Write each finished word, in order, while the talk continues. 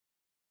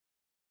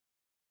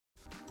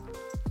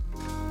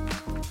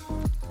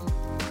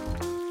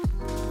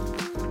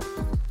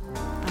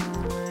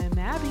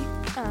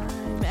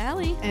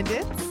Allie. And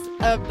it's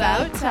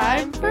about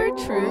time for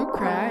true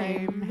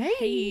crime.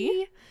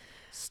 Hey.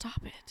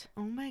 Stop it.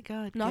 Oh my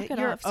God. Knock Get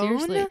it your off.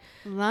 Seriously.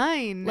 own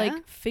line.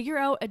 Like, figure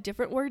out a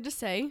different word to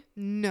say.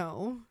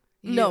 No.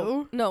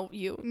 You. No,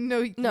 you.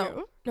 No, you.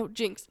 No,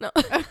 Jinx. No.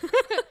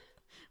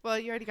 Well,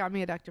 you already got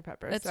me a Dr.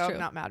 Pepper, That's so true. I'm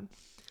not mad.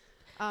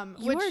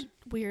 You are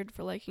weird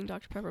for liking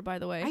Dr. Pepper, by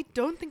the way. I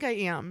don't think I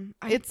am.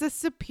 It's a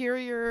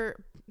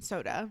superior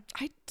soda.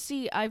 I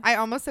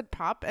almost said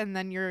pop, and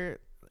then your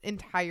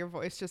entire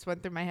voice just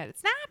went through my head.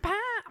 It's not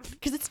pop.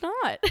 Because it's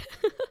not. It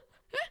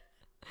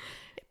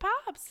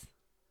pops.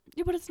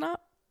 Yeah, but it's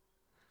not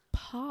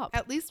pop.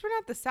 At least we're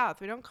not the South.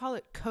 We don't call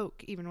it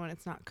Coke, even when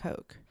it's not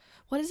Coke.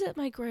 What is it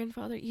my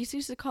grandfather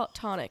used to call it?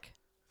 Tonic.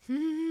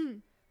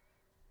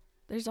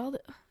 There's all the...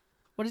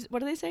 What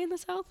do they say in the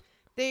South?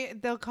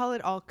 They'll call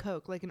it all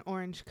Coke, like an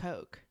orange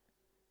Coke.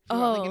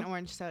 Like an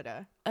orange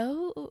soda.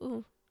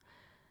 Oh.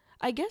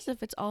 I guess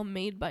if it's all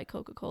made by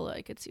Coca-Cola,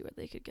 I could see where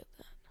they could get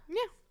that. Yeah.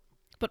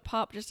 But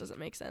pop just doesn't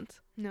make sense.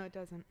 No, it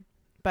doesn't.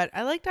 But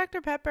I like Dr.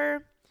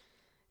 Pepper.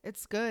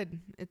 It's good.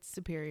 It's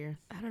superior.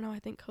 I don't know. I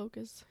think Coke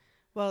is...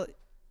 Well,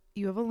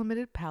 you have a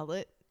limited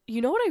palate.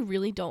 You know what I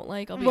really don't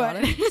like? I'll be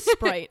honest.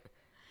 Sprite.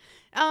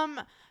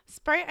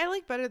 Sprite I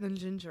like better than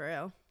ginger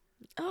ale.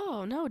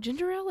 Oh, no.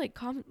 Ginger ale,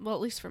 well,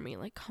 at least for me,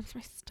 calms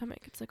my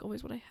stomach. It's like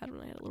always what I had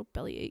when I had a little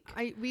belly ache.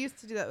 We used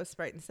to do that with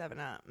Sprite and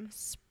 7-Up.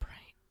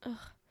 Sprite. Ugh.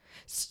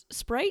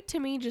 Sprite to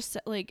me just,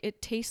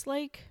 it tastes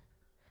like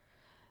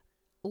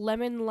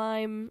lemon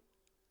lime,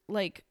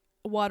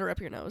 water up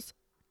your nose.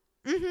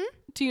 Mm-hmm.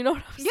 Do you know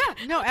what I'm saying?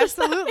 Yeah, no,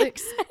 absolutely.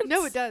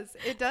 No, it does.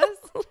 It does.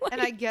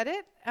 And I get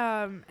it.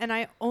 And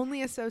I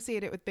only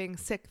associate it with being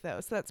sick,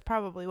 though. So that's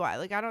probably why.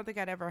 I don't think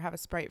I'd ever have a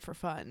Sprite for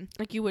fun.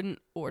 You wouldn't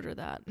order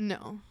that.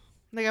 No.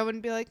 I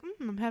wouldn't be like,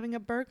 I'm having a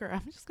burger.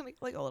 I'm just going to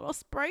get a little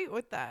Sprite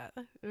with that.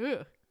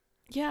 Ugh.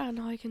 Yeah,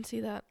 no, I can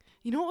see that.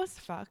 You know what was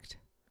fucked?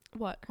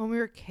 What? When we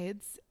were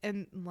kids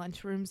and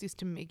lunchrooms used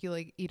to make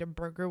you eat a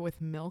burger with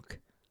milk.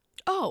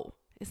 Oh.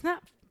 Isn't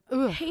that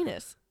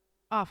heinous?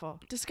 Awful.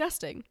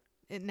 Disgusting.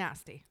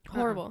 Nasty.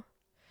 Horrible.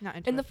 Not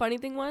into And it. the funny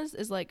thing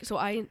is so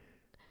I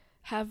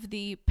have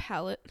the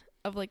palate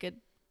of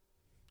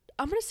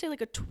I'm going to say a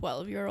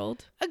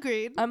 12-year-old.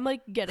 Agreed. I'm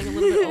getting a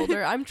little bit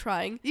older. I'm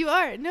trying. You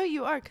are. No,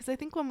 you are. Because I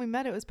think when we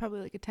met, it was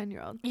probably a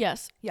 10-year-old.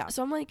 Yes. Yeah.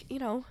 So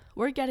I'm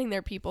we're getting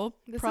there, people.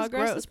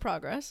 Progress is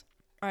progress.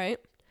 All right.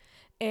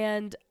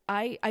 And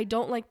I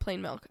don't like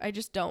plain milk. I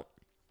just don't.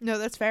 No,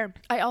 that's fair.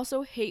 I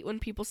also hate when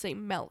people say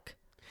milk.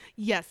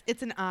 Yes,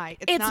 it's an I.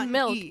 It's not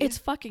milk. E. It's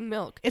fucking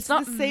milk. It's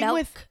not the same milk.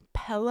 with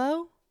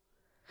pillow.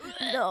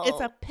 No. It's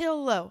a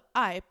pillow.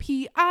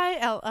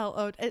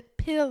 I-P-I-L-L-O.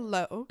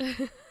 Pillow.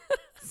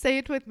 Say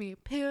it with me.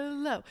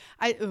 Pillow.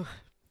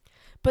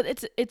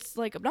 But it's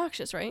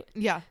obnoxious, right?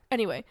 Yeah.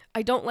 Anyway,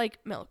 I don't like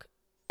milk.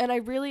 And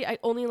I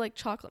only like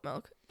chocolate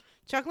milk.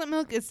 Chocolate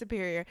milk is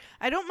superior.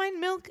 I don't mind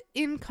milk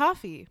in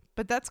coffee,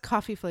 but that's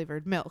coffee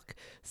flavored milk.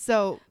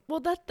 So, well,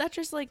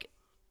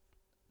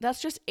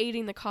 that's just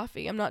aiding the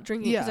coffee. I'm not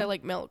drinking because I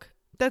like milk.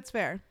 That's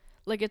fair.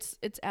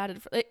 It's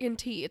added in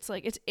tea.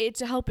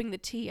 It's helping the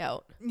tea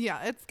out.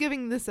 Yeah, it's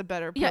giving this a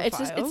better profile.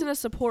 Yeah, it's in a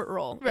support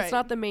role. Right. It's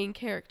not the main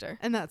character.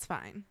 And that's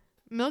fine.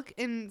 Milk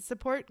in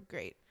support,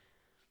 great.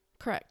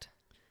 Correct.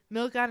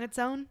 Milk on its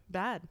own,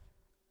 bad.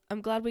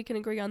 I'm glad we can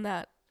agree on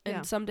that. And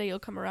yeah. Someday you'll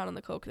come around on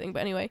the Coke thing. But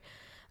anyway,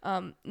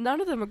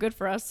 none of them are good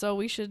for us, so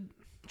we should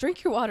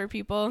drink your water,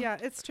 people. Yeah,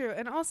 it's true.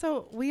 And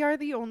also, we are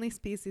the only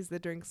species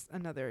that drinks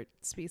another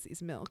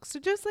species' milk. So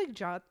just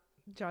jot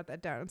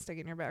that down and stick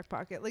it in your back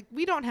pocket.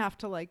 We don't have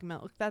to like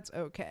milk. That's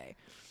okay.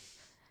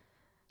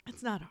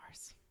 It's not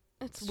ours.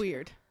 It's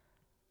weird.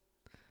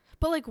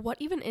 But what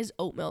even is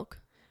oat milk?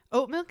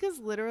 Oat milk is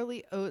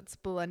literally oats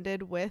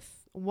blended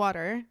with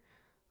water,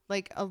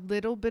 a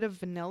little bit of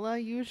vanilla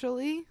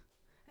usually,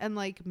 and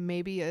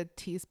maybe a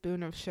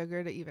teaspoon of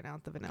sugar to even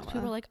out the vanilla.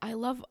 People are like, I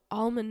love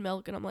almond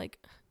milk, and I'm like,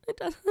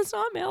 it's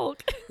not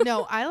milk.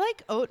 No, I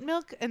like oat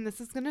milk, and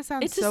this is gonna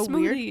sound it's so a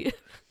smoothie. Weird.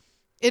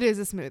 It is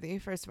a smoothie,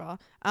 first of all.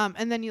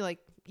 And then you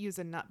use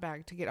a nut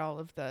bag to get all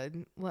of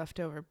the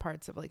leftover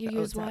parts of you the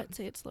use oats what? out.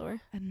 Say it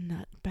slower. A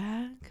nut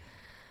bag.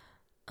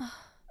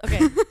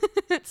 Okay.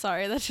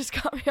 Sorry, that just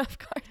got me off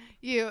guard.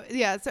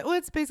 So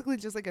it's basically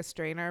just a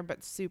strainer,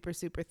 but super,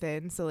 super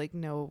thin. So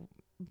no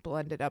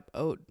blended up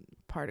oat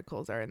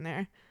particles are in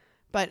there.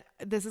 But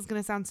this is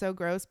going to sound so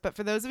gross. But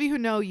for those of you who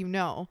know, you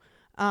know.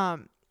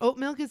 Oat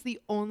milk is the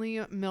only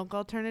milk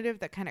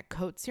alternative that kind of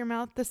coats your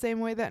mouth the same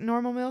way that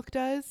normal milk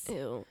does.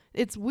 Ew.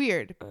 It's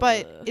weird,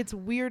 but it's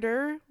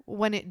weirder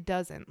when it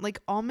doesn't.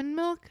 Almond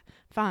milk,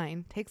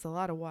 fine. Takes a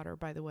lot of water,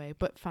 by the way,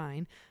 but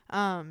fine.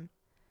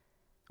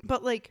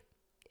 But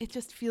it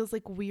just feels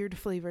like weird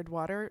flavored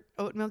water.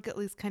 Oat milk at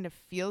least kind of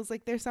feels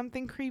like there's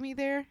something creamy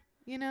there,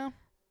 you know?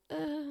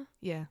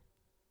 Yeah.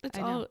 It's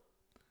all,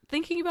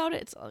 thinking about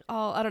it, it's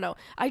all, I don't know.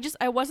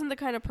 I wasn't the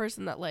kind of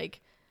person that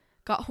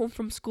got home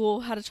from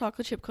school, had a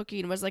chocolate chip cookie,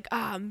 and was like,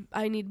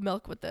 I need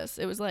milk with this.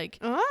 It was I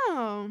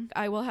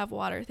will have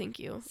water, thank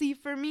you. See,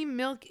 for me,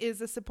 milk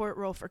is a support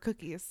role for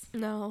cookies.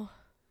 No.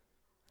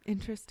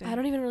 Interesting. I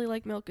don't even really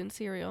like milk in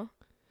cereal.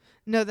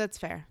 No, that's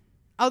fair.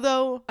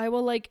 Although I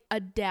will like a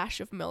dash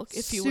of milk,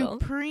 if you will.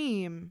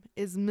 Supreme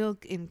is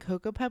milk in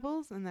Cocoa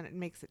Pebbles, and then it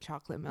makes it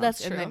chocolate milk.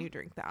 That's and true. then you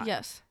drink that.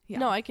 Yes. Yeah.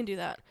 No, I can do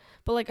that.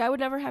 But like I would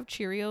never have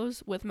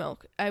Cheerios with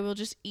milk. I will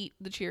just eat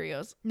the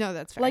Cheerios. No,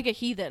 that's fair. Like a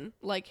heathen.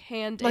 Like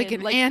hand like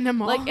in. an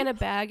animal. Like in a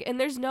bag. And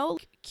there's no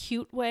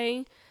cute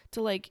way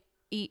to like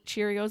eat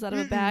Cheerios out of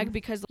a bag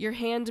because your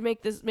hand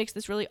makes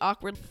this really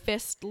awkward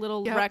fist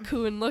little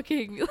raccoon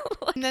looking.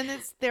 And then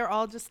they're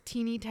all just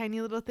teeny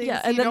tiny little things.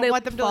 Yeah, so and you then don't they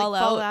want them to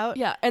like fall out.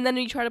 Yeah, and then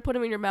you try to put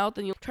them in your mouth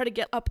and you try to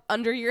get up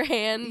under your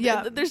hand.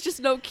 Yeah, there's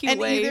just no cute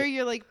way. And either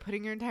you're like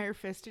putting your entire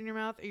fist in your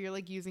mouth, or you're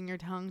like using your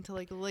tongue to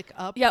like lick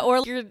up. Yeah, or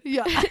your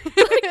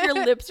like your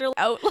lips are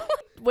out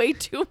way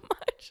too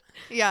much.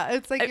 Yeah,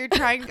 it's like you're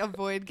trying to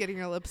avoid getting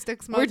your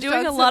lipstick smudged. We're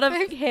doing a lot of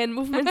hand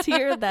movements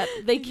here that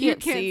they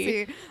can't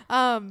see.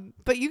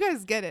 But you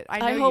guys get it.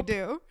 I know you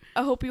do.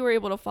 I hope you were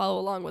able to follow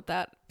along with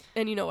that.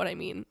 And you know what I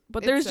mean.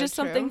 But there's just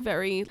something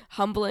very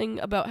humbling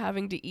about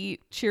having to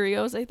eat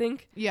Cheerios, I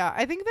think. Yeah,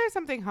 I think there's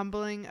something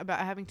humbling about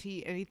having to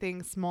eat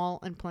anything small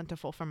and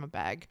plentiful from a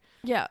bag.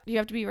 Yeah, you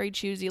have to be very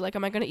choosy. Like,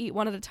 am I going to eat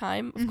one at a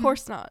time? Of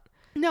course not.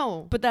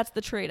 No. But that's the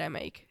trade I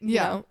make. Yeah.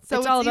 You know? So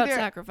it's all about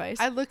sacrifice.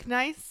 I look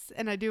nice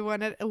and I do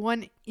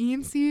one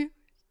teensy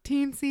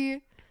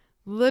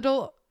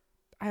little,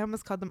 I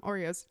almost called them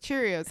Oreos,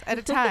 Cheerios at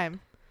a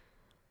time.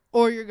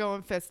 Or you're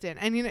going fist in.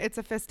 And you know, it's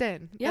a fist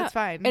in. Yeah. That's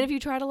fine. And if you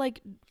try to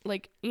like,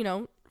 you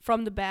know,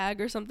 from the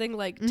bag or something,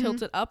 like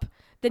tilt it up,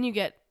 then you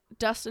get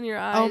dust in your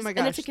eyes. Oh my gosh.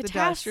 And it's a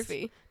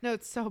catastrophe. No,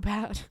 it's so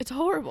bad. It's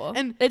horrible.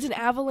 And it's an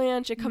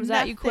avalanche. It comes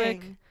at you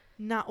quick.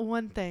 Not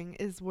one thing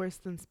is worse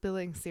than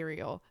spilling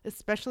cereal,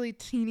 especially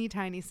teeny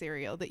tiny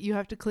cereal that you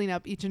have to clean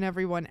up each and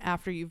every one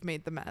after you've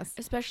made the mess.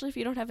 Especially if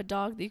you don't have a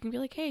dog that you can be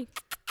like, hey.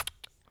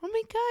 Oh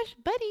my gosh,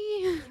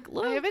 buddy.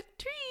 Look. I have a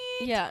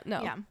treat. Yeah,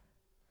 no. Yeah.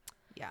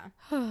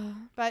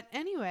 But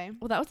anyway.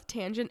 Well, that was a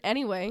tangent.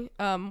 Anyway,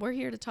 we're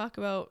here to talk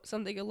about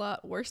something a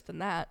lot worse than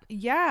that.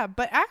 Yeah,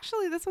 but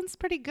actually this one's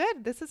pretty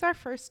good. This is our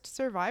first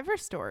survivor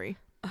story.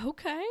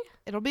 Okay.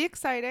 It'll be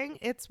exciting.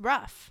 It's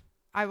rough.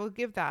 I will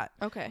give that.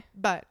 Okay.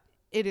 But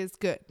it is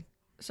good.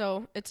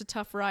 So it's a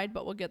tough ride,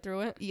 but we'll get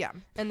through it. Yeah.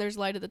 And there's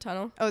light at the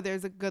tunnel. Oh,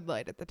 there's a good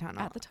light at the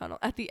tunnel. At the tunnel.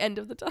 At the end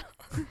of the tunnel.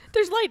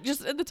 There's light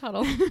just in the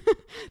tunnel.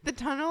 The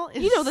tunnel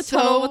is the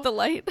tunnel with the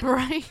light.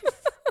 Bright.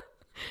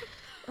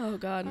 Oh,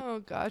 God. Oh,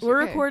 gosh. We're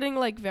recording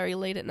like very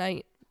late at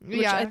night,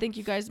 which I think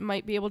you guys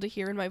might be able to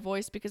hear in my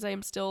voice because I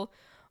am still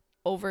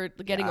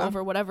getting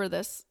over whatever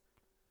this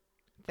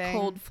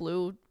cold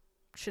flu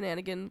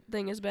shenanigan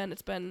thing has been.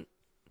 It's been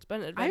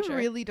an adventure. I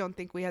really don't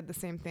think we had the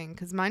same thing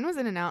because mine was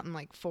in and out in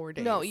like 4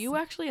 days. No, you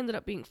actually ended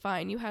up being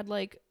fine. You had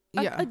like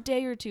a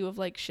day or two of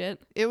like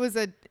shit. It was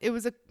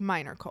a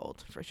minor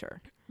cold for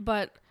sure.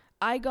 But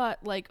I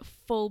got like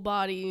full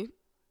body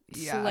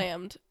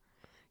slammed.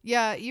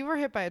 Yeah, you were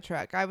hit by a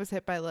truck. I was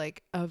hit by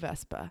like a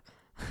Vespa.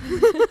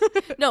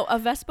 No, a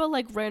Vespa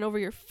like ran over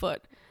your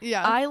foot.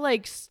 Yeah. I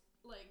like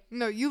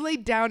no, you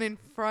laid down in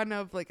front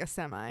of like a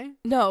semi.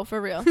 No,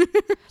 for real.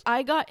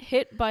 I got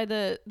hit by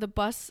the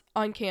bus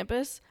on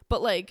campus,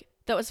 but like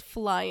that was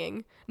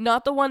flying.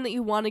 Not the one that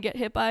you want to get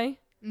hit by.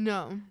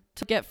 No.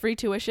 To get free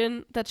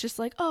tuition. That's just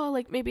like, oh,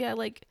 like maybe I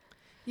like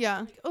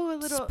a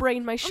little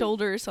sprained my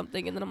shoulder or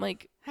something, and then I'm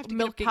like have to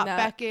milking pop that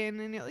back in,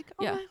 and you're like,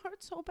 my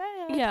heart's so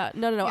bad. Yeah,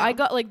 no. Yeah. I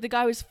got like the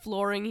guy was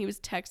flooring, he was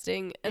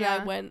texting, and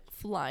I went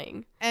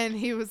flying. And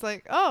he was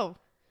like, "Oh,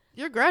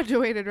 you're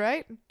graduated,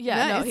 right?"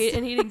 Yeah, nice.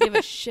 no, he didn't give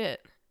a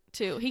shit.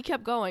 Too, he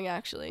kept going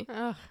actually.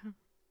 Ugh,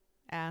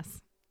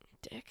 ass,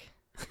 dick.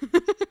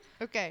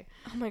 Okay.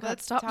 Oh my God,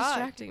 stop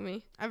distracting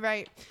me. All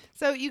right.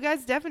 So you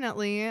guys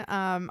definitely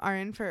are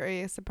in for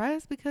a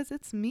surprise because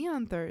it's me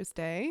on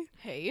Thursday.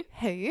 Hey.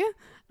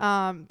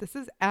 This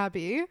is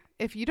Abby.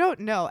 If you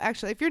don't know,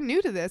 actually, if you're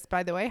new to this,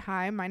 by the way,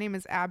 hi, my name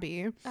is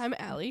Abby. I'm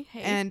Allie.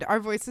 Hey. And our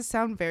voices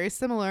sound very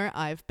similar,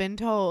 I've been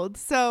told.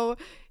 So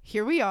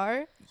here we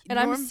are. And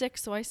I'm sick,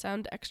 so I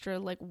sound extra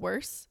like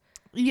worse.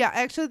 Yeah,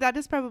 actually, that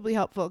is probably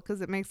helpful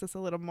because it makes us a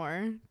little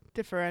more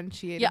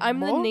differentiated. Yeah, I'm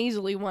the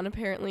nasally one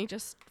apparently,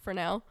 just for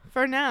now.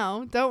 For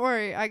now, don't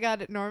worry, I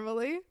got it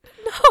normally.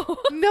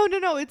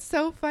 No, it's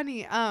so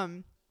funny.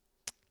 Sam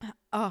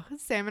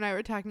and I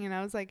were talking, and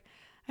I was like,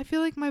 I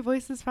feel like my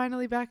voice is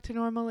finally back to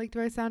normal. Like,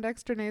 do I sound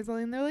extra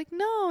nasally? And they're like,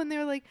 no. And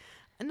they're like,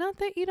 not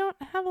that you don't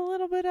have a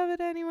little bit of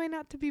it anyway,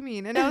 not to be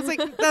mean. And I was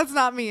like, that's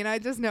not mean. I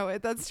just know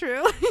it. That's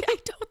true. I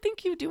don't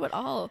think you do at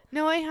all.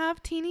 No, I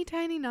have teeny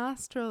tiny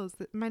nostrils.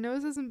 My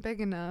nose isn't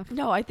big enough.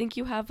 No, I think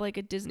you have like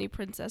a Disney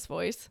princess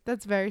voice.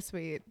 That's very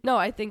sweet. No,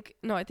 I think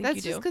you do.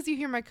 That's just because you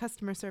hear my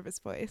customer service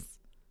voice.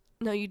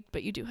 No,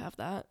 but you do have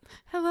that.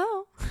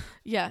 Hello.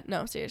 Yeah,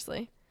 no,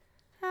 seriously.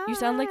 Hi. You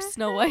sound like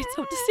Snow White.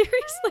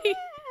 Seriously.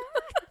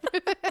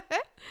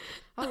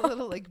 All the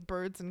little like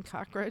birds and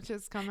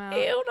cockroaches come out.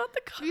 Ew, not the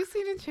cockroaches. Have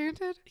you seen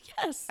Enchanted?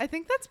 Yes. I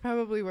think that's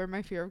probably where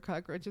my fear of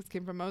cockroaches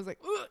came from. I was like,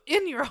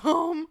 in your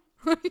home.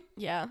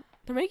 Yeah.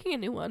 They're making a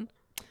new one.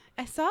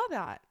 I saw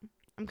that.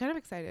 I'm kind of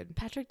excited.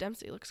 Patrick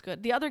Dempsey looks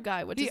good. The other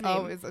guy, what's his name? He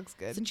always looks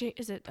good.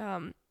 Is it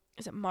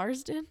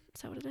Marsden?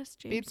 Is that what it is?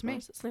 James Beats me.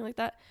 Marsden, something like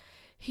that.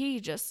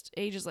 He just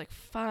ages like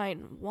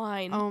fine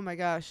wine. Oh my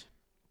gosh.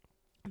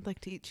 I'd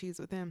like to eat cheese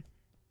with him.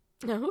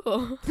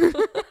 Oh.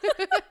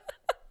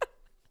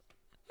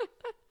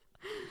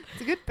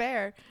 It's a good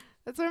pair.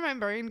 That's where my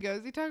brain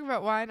goes. You talk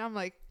about wine, I'm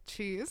like,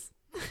 cheese.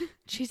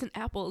 Cheese and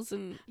apples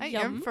and I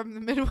yum. am from the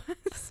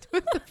Midwest.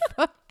 What the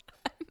fuck?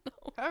 I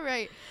know. All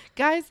right.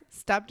 Guys,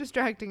 stop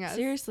distracting us.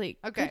 Seriously.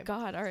 Okay. Good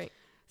God. All right.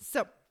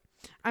 So,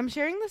 I'm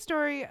sharing the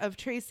story of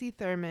Tracey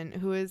Thurman,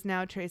 who is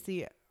now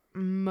Tracey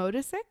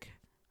Motuzick.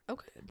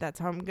 Okay. That's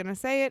how I'm going to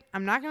say it.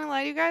 I'm not going to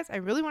lie to you guys. I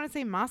really want to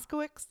say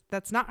Moskowitz.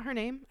 That's not her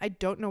name. I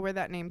don't know where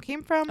that name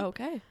came from.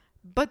 Okay.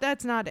 But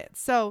that's not it.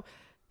 So,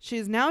 she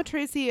is now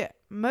Tracey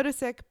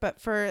Motuzick, but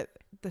for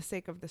the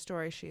sake of the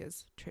story, she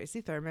is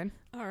Tracey Thurman.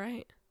 All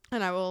right.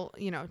 And I will,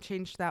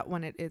 change that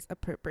when it is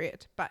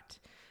appropriate. But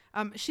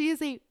she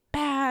is a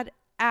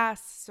badass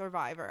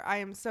survivor. I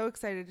am so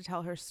excited to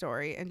tell her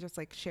story and just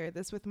share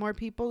this with more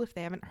people if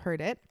they haven't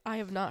heard it. I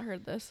have not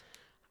heard this.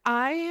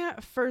 I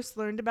first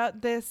learned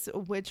about this,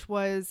 which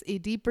was a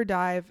deeper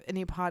dive in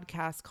a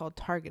podcast called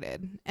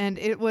Targeted. And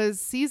it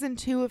was season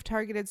 2 of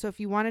Targeted. So if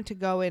you wanted to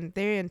go in,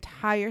 their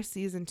entire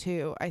season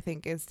 2, I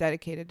think, is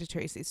dedicated to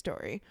Tracey's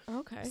story.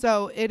 Okay.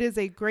 So it is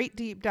a great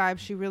deep dive.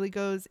 She really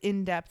goes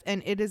in depth.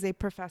 And it is a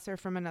professor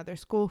from another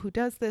school who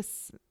does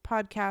this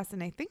podcast.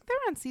 And I think they're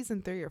on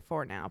season 3 or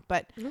 4 now.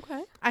 But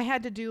okay. I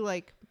had to do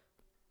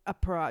a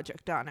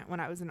project on it when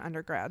I was an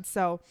undergrad.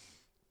 So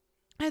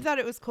I thought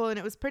it was cool, and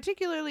it was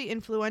particularly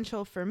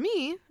influential for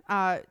me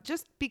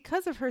just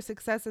because of her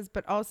successes,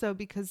 but also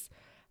because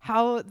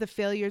how the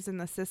failures in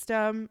the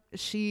system,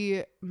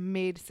 she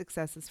made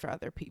successes for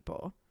other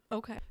people.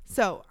 Okay.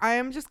 So I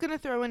am just going to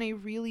throw in a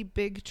really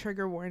big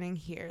trigger warning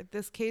here.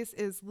 This case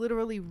is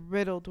literally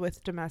riddled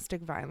with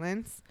domestic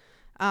violence.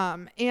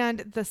 And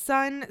the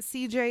son,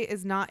 CJ,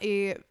 is not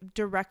a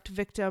direct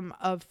victim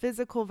of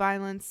physical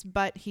violence,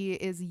 but he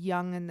is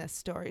young in this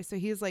story. So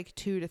he's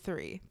 2 to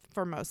 3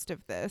 for most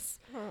of this.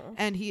 Oh.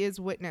 And he is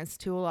witness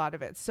to a lot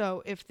of it.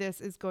 So if this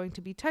is going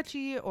to be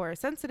touchy or a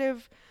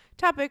sensitive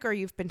topic, or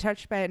you've been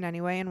touched by it in any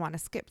way and want to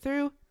skip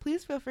through,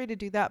 please feel free to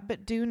do that.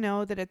 But do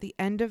know that at the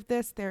end of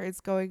this, there is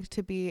going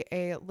to be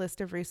a list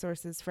of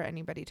resources for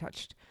anybody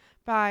touched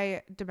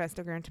by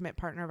domestic or intimate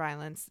partner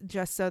violence,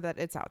 just so that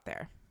it's out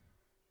there.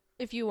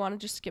 If you want to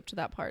just skip to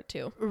that part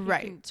too.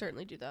 Right. You can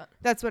certainly do that.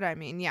 That's what I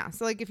mean. Yeah.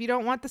 So if you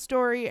don't want the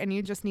story and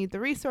you just need the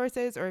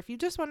resources, or if you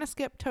just want to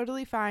skip,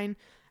 totally fine.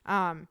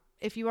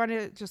 If you want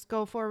to just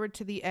go forward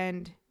to the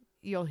end,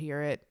 you'll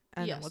hear it.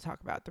 And then we'll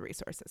talk about the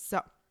resources.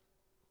 So,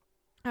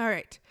 all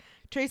right.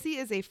 Tracey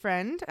is a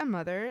friend, a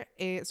mother,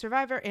 a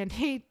survivor, and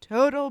a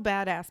total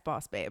badass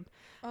boss babe.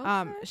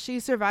 Okay. She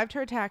survived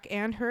her attack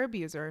and her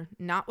abuser,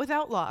 not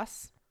without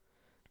loss.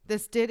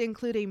 This did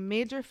include a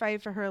major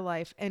fight for her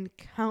life and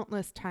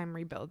countless time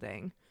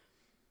rebuilding.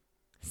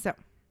 So,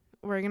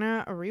 we're going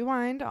to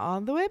rewind all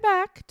the way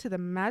back to the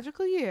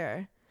magical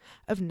year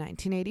of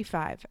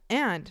 1985.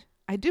 And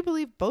I do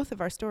believe both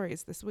of our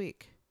stories this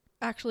week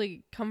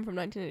actually come from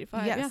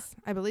 1985. Yes,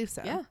 I believe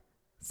so. Yeah.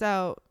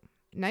 So,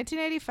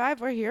 1985,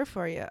 we're here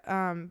for you.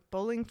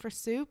 Bowling for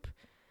Soup.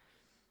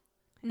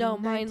 No,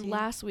 mine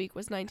last week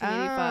was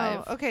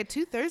 1985. Oh, okay.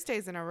 2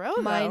 Thursdays in a row,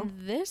 Mine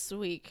this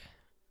week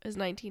is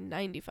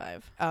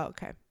 1995. Oh,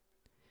 okay.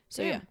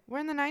 So yeah. We're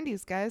in the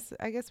 90s, guys.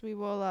 I guess we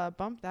will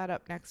bump that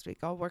up next week.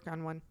 I'll work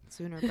on one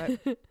sooner,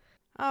 but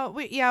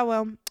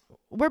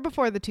we're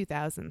before the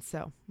 2000s,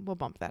 so we'll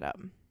bump that up.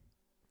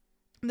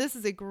 This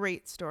is a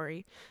great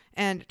story,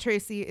 and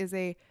Tracey is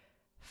a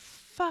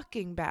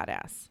fucking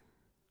badass.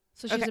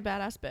 So she's a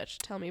badass bitch.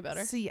 Tell me about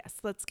her. So yes,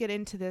 let's get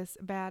into this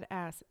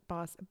badass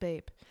boss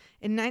babe.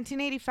 In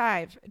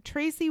 1985,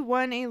 Tracey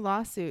won a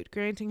lawsuit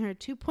granting her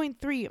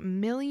 $2.3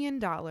 million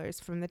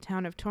from the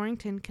town of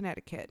Torrington,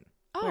 Connecticut,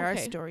 where our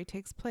story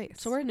takes place.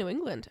 So we're in New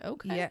England.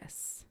 Okay.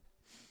 Yes.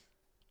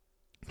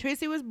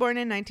 Tracey was born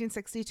in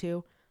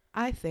 1962,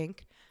 I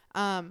think.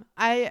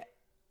 I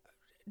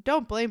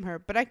don't blame her,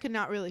 but I could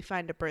not really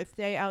find a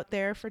birthday out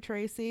there for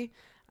Tracey.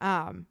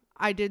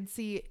 I did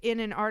see in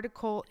an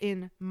article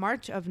in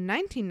March of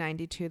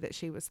 1992 that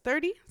she was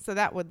 30. So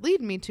that would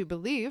lead me to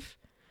believe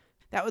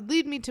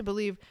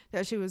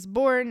that she was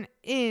born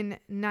in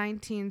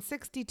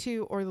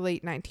 1962 or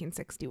late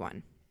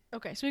 1961.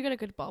 Okay, so we got a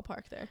good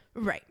ballpark there.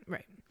 Right.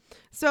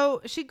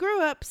 So she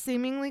grew up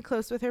seemingly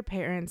close with her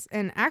parents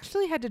and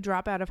actually had to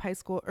drop out of high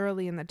school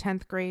early in the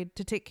 10th grade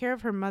to take care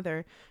of her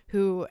mother,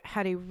 who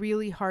had a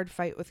really hard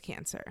fight with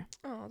cancer.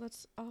 Oh,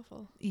 that's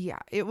awful. Yeah,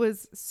 it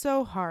was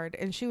so hard.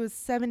 And she was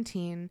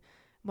 17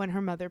 when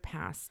her mother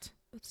passed.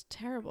 That's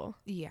terrible.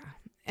 Yeah.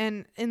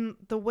 And in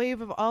the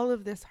wave of all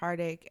of this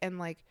heartache and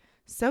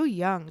so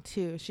young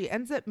too, she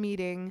ends up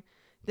meeting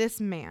this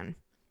man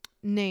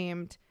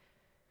named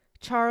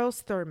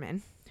Charles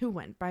Thurman, who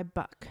went by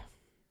Buck.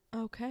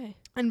 Okay.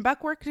 And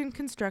Buck worked in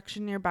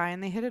construction nearby,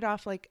 and they hit it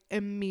off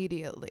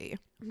immediately.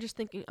 I'm just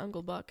thinking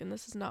Uncle Buck, and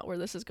this is not where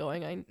this is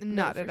going. I know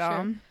not at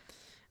all.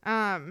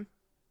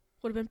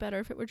 Would have been better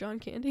if it were John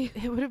Candy.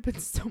 It would have been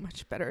so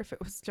much better if it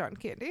was John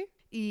Candy.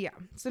 Yeah,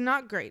 so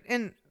not great.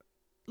 And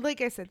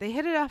like I said, they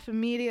hit it off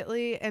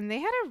immediately, and they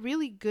had a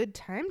really good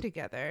time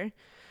together.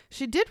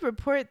 She did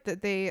report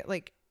that they,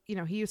 like, you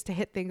know, he used to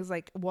hit things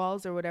like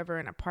walls or whatever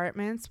in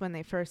apartments when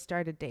they first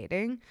started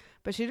dating,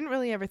 but she didn't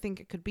really ever think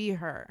it could be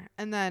her.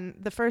 And then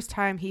the first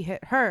time he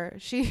hit her,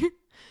 she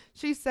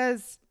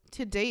says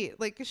to date,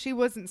 like, she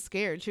wasn't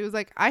scared. She was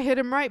like, I hit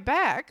him right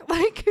back.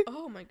 Like,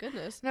 oh my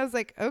goodness. And I was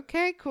like,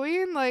 okay,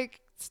 queen,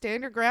 like,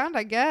 stand your ground,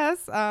 I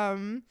guess.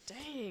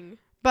 Dang.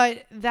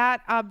 But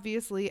that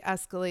obviously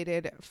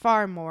escalated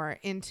far more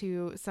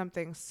into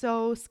something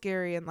so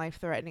scary and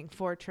life-threatening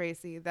for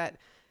Tracey that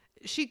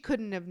she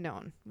couldn't have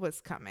known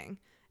was coming.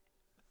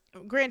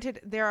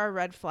 Granted, there are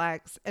red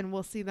flags, and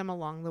we'll see them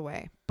along the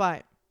way,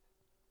 but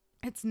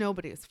it's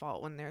nobody's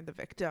fault when they're the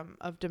victim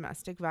of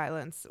domestic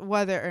violence,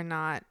 whether or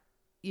not,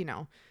 you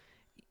know,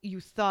 you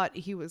thought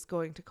he was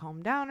going to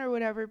calm down or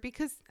whatever,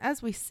 because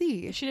as we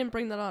see, she didn't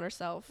bring that on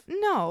herself.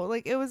 No,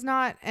 like, it was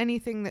not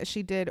anything that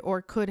she did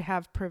or could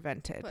have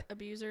prevented. But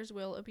abusers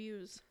will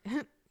abuse.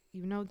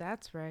 You know,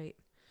 that's right.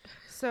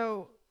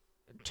 So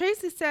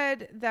Tracey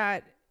said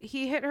that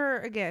he hit her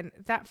again.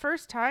 That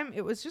first time,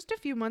 it was just a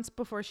few months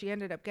before she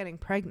ended up getting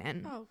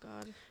pregnant. Oh,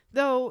 God.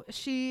 Though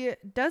she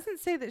doesn't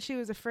say that she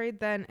was afraid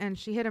then and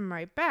she hit him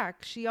right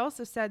back. She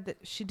also said that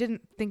she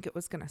didn't think it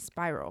was going to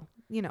spiral.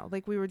 You know,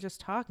 like we were just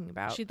talking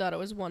about. She thought it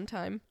was one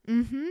time.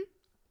 Mm-hmm.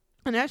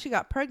 And as she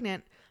got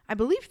pregnant, I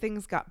believe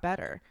things got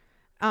better.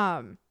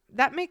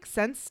 That makes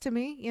sense to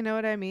me. You know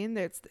what I mean?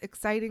 It's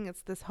exciting.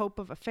 It's this hope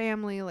of a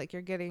family. Like,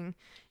 you're getting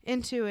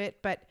into it.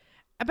 But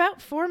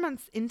about 4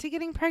 months into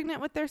getting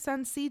pregnant with their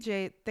son,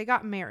 CJ, they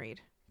got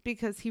married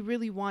because he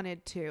really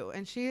wanted to.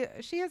 And she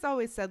has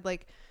always said,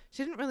 like,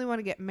 she didn't really want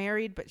to get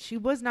married, but she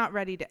was not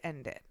ready to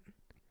end it.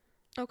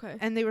 Okay.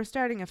 And they were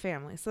starting a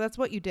family. So that's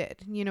what you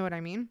did. You know what I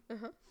mean?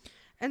 Uh-huh.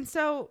 And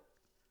so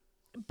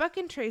Buck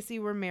and Tracey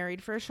were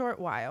married for a short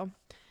while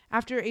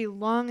after a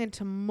long and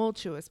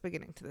tumultuous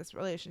beginning to this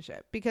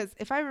relationship. Because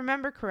if I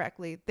remember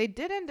correctly, they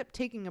did end up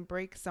taking a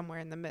break somewhere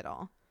in the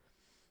middle.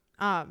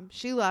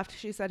 She left.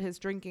 She said his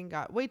drinking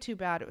got way too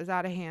bad. It was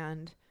out of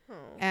hand. Oh.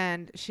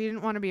 And she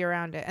didn't want to be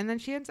around it. And then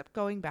she ends up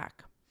going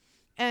back.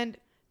 And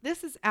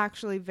this is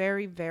actually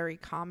very, very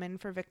common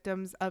for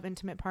victims of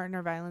intimate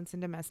partner violence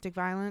and domestic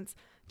violence.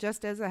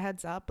 Just as a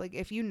heads up, like,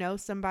 if you know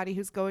somebody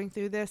who's going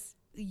through this,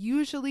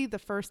 usually the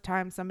first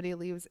time somebody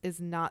leaves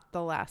is not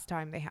the last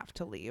time they have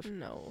to leave.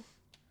 No.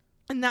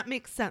 And that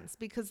makes sense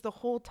because the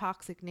whole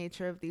toxic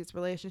nature of these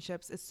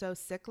relationships is so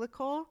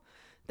cyclical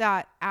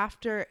that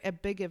after a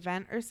big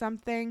event or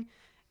something,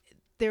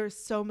 there's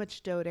so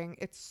much doting.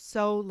 It's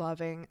so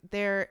loving.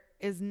 There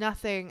is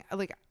nothing,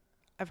 like,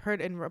 I've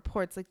heard in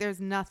reports, like, there's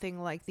nothing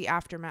like the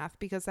aftermath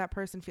because that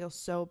person feels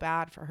so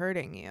bad for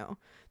hurting you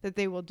that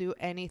they will do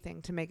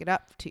anything to make it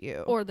up to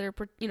you. Or they're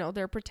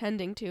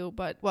pretending to,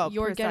 but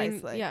you're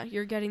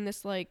getting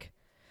this, like,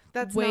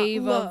 that's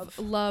wave of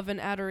love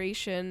and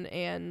adoration,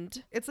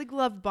 and it's like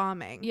love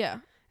bombing. Yeah.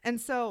 And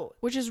so,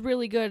 which is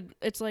really good.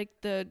 It's like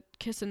the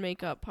kiss and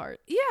make up part.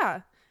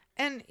 Yeah.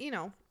 And, you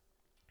know,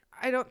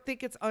 I don't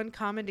think it's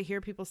uncommon to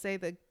hear people say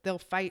that they'll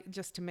fight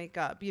just to make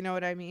up. You know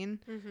what I mean?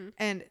 Mm-hmm.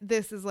 And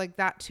this is like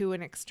that to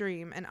an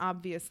extreme, and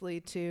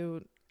obviously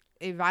to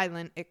a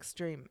violent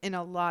extreme in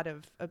a lot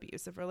of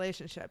abusive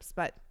relationships,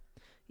 but,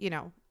 you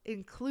know,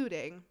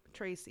 including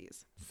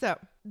Tracey's. So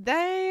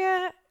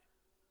they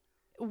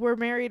were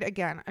married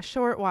again a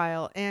short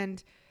while,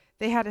 and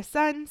they had a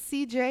son,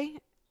 CJ,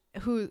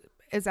 who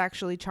is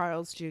actually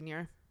Charles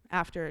Jr.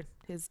 after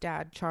his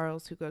dad,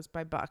 Charles, who goes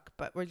by Buck,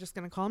 but we're just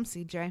going to call him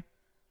CJ.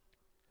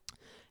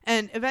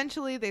 And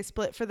eventually they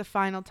split for the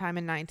final time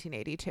in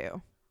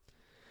 1982.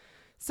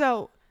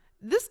 So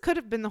this could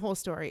have been the whole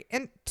story.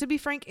 And to be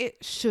frank, it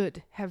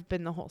should have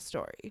been the whole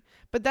story.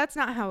 But that's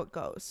not how it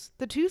goes.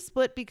 The two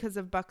split because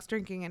of Buck's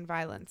drinking and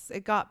violence.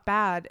 It got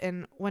bad.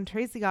 And when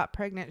Tracey got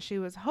pregnant, she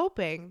was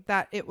hoping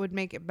that it would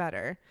make it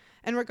better.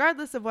 And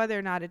regardless of whether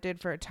or not it did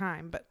for a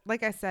time. But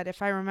like I said,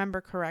 if I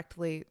remember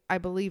correctly, I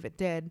believe it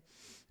did.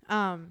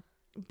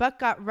 Buck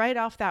got right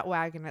off that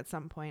wagon at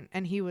some point.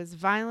 And he was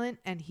violent,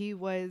 and he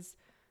was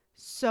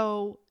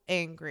so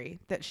angry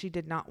that she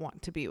did not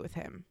want to be with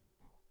him.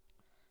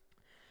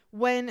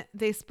 When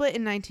they split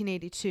in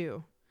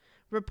 1982,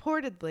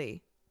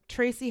 reportedly,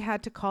 Tracey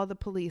had to call the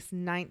police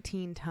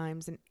 19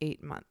 times in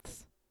 8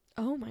 months.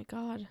 Oh my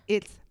God.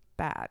 It's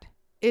bad.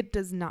 It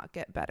does not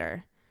get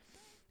better.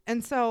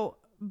 And so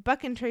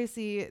Buck and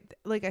Tracey,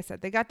 like I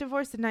said, they got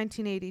divorced in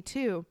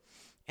 1982,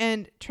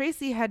 and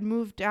Tracey had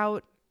moved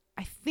out,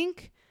 I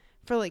think,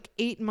 for like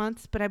 8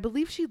 months, but I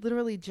believe she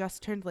literally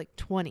just turned like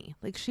 20.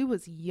 Like, she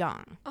was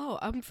young. Oh,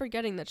 I'm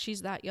forgetting that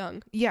she's that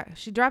young. Yeah,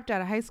 she dropped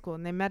out of high school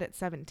and they met at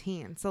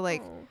 17. So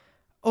like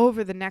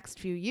over the next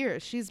few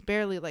years, she's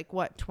barely like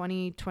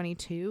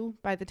 22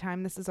 by the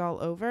time this is all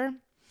over.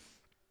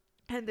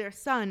 And their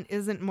son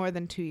isn't more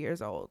than 2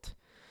 years old.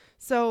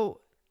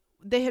 So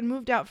they had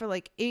moved out for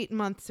like 8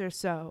 months or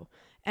so.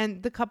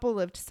 And the couple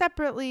lived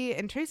separately,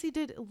 and Tracey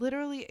did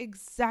literally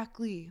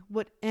exactly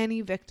what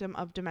any victim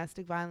of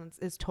domestic violence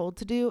is told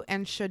to do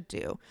and should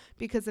do.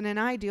 Because in an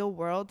ideal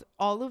world,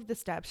 all of the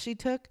steps she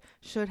took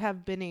should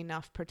have been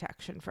enough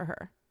protection for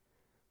her.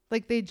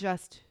 Like, they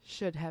just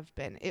should have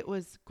been. It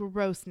was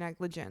gross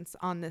negligence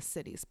on this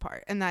city's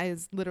part. And that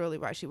is literally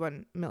why she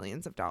won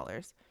millions of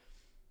dollars.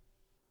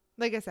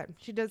 Like I said,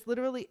 she does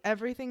literally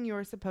everything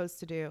you're supposed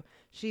to do.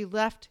 She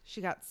left,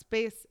 she got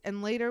space,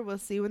 and later we'll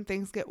see when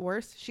things get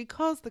worse. She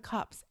calls the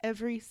cops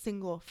every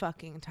single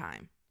fucking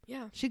time.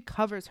 Yeah. She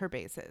covers her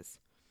bases.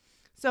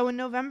 So in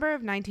November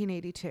of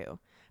 1982,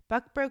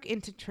 Buck broke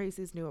into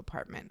Tracey's new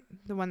apartment,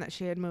 the one that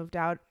she had moved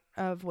out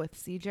of with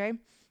CJ.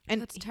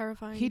 And that's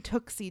terrifying. He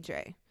took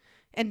CJ.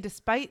 And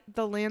despite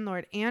the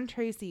landlord and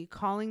Tracey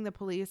calling the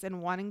police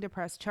and wanting to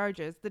press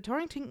charges, the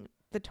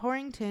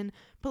Torrington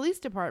Police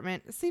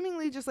Department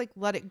seemingly just like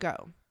let it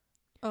go.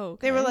 Oh,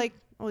 okay. They were like,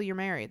 well, you're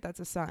married. That's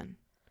a son.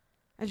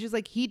 And she's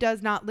like, he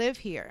does not live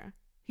here.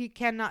 He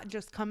cannot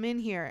just come in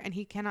here and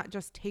he cannot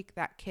just take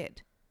that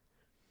kid.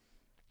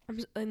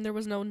 And there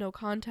was no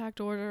contact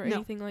order or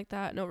anything like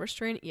that? No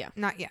restraint? Yeah.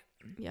 Not yet.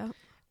 Yeah.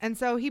 And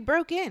so he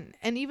broke in,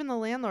 and even the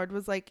landlord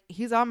was like,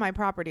 he's on my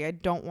property. I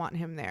don't want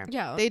him there.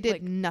 Yeah. They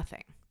did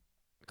nothing.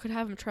 Could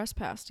have him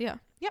trespassed. Yeah.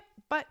 Yep.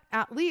 But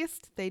at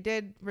least they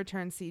did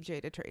return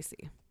CJ to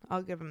Tracey.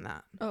 I'll give him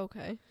that.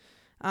 Okay.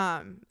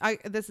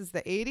 This is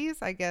the 80s.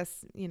 I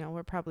guess,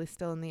 we're probably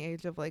still in the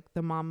age of like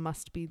the mom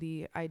must be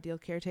the ideal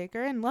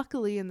caretaker. And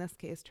luckily in this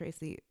case,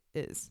 Tracey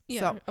is.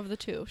 Yeah. So of the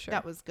two. Sure.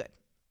 That was good.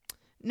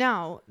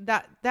 Now,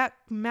 that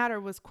matter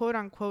was quote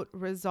unquote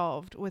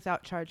resolved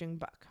without charging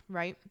Buck,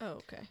 right? Oh,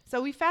 okay. So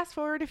we fast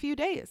forward a few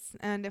days.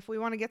 And if we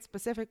want to get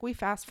specific, we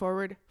fast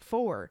forward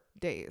 4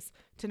 days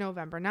to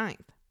November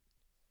 9th.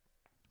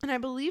 And I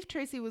believe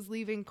Tracey was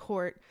leaving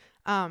court.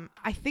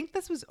 I think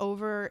this was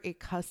over a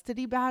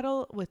custody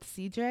battle with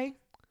CJ.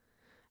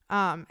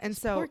 And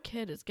so poor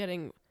kid is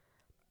getting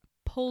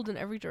pulled in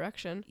every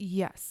direction.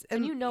 Yes.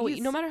 And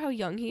no matter how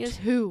young he is,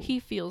 he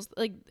feels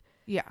like,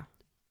 yeah.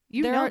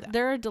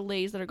 There are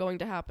delays that are going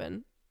to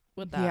happen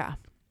with that. Yeah.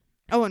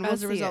 Oh, and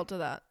as a result of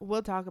that,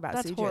 we'll talk about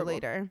that's CJ horrible.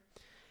 Later.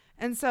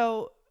 And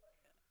so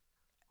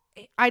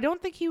I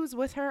don't think he was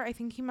with her. I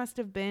think he must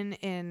have been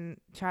in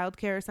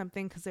childcare or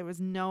something because there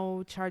was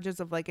no charges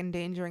of like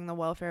endangering the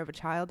welfare of a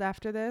child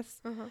after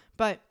this. Uh-huh.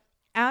 But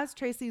as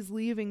Tracey's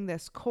leaving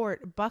this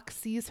court, Buck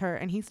sees her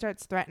and he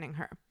starts threatening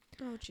her.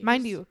 Oh, geez.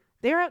 Mind you,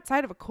 they're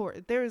outside of a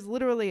court. There is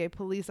literally a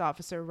police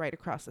officer right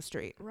across the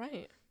street.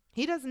 Right.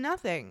 He does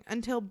nothing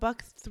until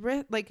Buck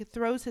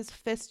throws his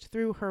fist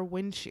through her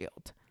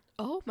windshield.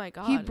 Oh my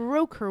God. He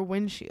broke her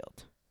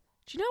windshield.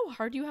 Do you know how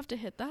hard you have to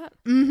hit that?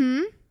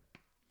 Mm-hmm.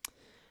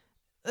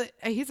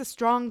 He's a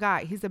strong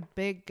guy. He's a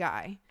big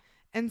guy.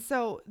 And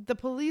so the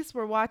police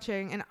were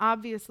watching, and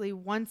obviously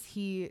once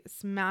he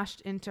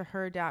smashed into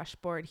her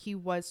dashboard, he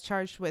was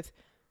charged with,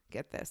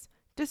 get this,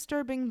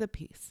 disturbing the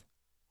peace.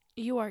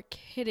 You are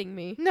kidding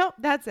me. No,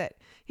 that's it.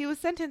 He was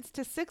sentenced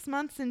to 6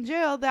 months in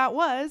jail. That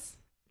was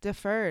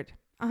deferred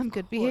on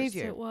good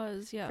behavior. It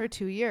was, yeah. For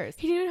 2 years.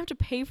 He didn't even have to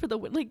pay for the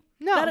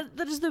no.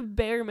 That is the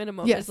bare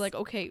minimum. Yes. It's like,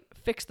 okay,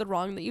 fix the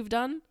wrong that you've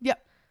done.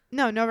 Yep.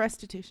 No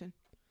restitution.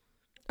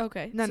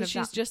 Okay. None so of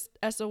she's that. just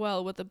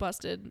SOL with a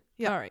busted.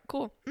 Yep. All right,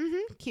 cool.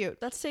 Mm-hmm.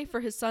 Cute. That's safe for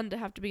his son to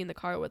have to be in the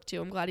car with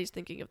too. I'm glad he's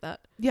thinking of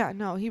that. Yeah,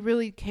 no, he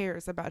really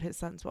cares about his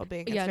son's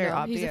well-being. It's very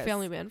obvious. He's a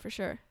family man for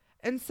sure.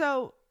 And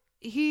so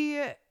he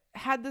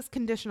had this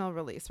conditional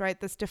release, right?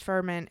 This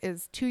deferment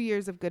is 2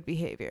 years of good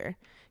behavior.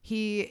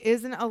 He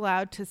isn't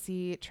allowed to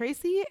see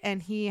Tracey,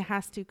 and he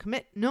has to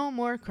commit no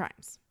more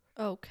crimes.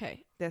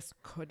 Okay. This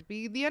could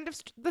be the end of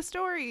the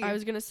story. I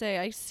was going to say,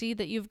 I see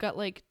that you've got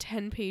like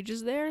 10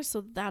 pages there,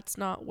 so that's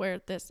not where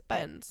this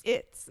ends.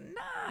 It's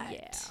not.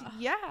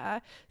 Yeah.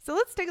 So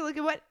let's take a look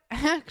at what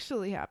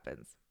actually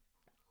happens.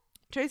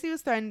 Tracey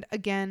was threatened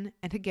again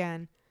and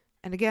again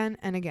and again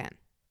and again.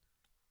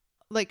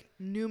 Like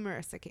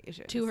numerous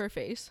occasions. To her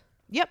face.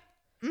 Yep.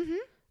 Mm-hmm.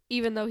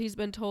 Even though he's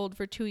been told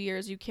for 2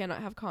 years you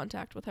cannot have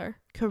contact with her.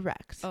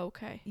 Correct.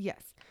 Okay.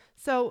 Yes.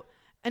 So,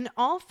 and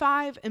all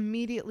 5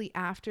 immediately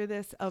after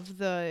this of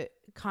the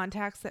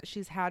contacts that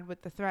she's had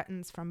with the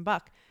threats from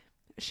Buck,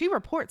 she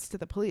reports to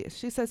the police.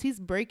 She says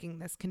he's breaking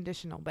this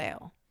conditional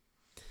bail.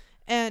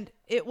 And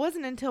it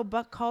wasn't until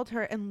Buck called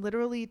her and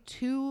literally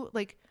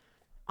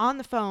on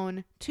the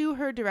phone to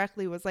her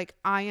directly was like,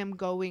 I am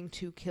going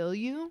to kill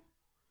you.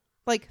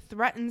 Like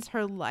threatens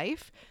her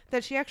life,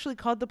 that she actually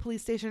called the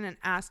police station and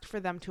asked for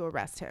them to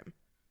arrest him.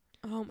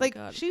 Oh my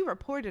God. She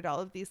reported all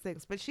of these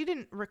things, but she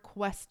didn't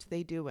request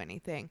they do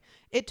anything.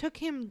 It took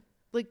him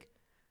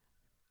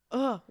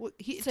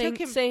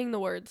saying the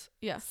words.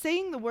 Yeah.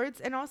 Saying the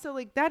words, and also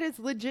that is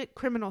legit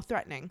criminal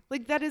threatening.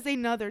 That is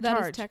another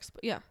charge. That is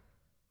textbook. Yeah.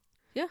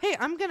 Yeah. Hey,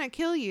 I'm going to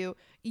kill you.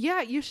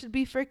 Yeah, you should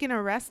be freaking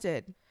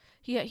arrested.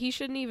 Yeah, he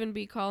shouldn't even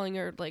be calling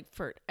her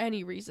for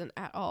any reason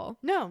at all.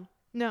 No.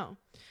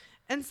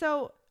 And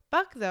so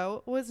Buck,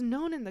 though, was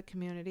known in the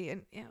community,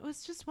 and it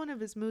was just one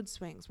of his mood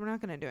swings. We're not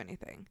going to do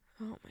anything.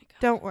 Oh, my God.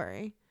 Don't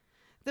worry.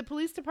 The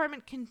police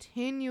department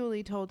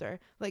continually told her,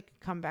 like,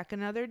 come back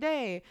another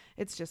day.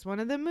 It's just one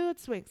of the mood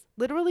swings.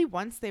 Literally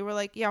once they were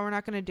like, yeah, we're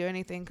not going to do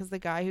anything because the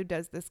guy who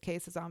does this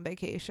case is on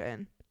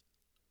vacation.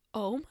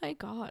 Oh my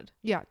God.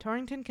 Yeah,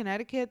 Torrington,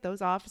 Connecticut,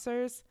 those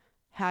officers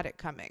had it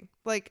coming.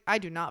 Like, I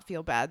do not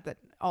feel bad that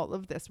all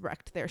of this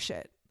wrecked their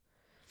shit.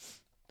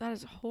 That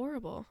is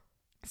horrible.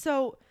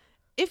 So,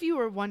 if you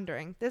were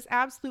wondering, this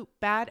absolute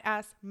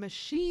badass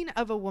machine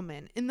of a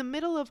woman in the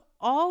middle of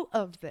all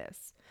of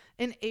this,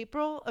 in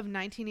April of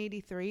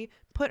 1983,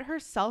 put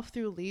herself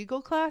through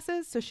legal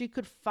classes so she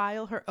could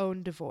file her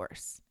own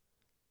divorce.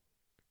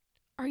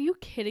 Are you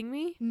kidding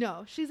me?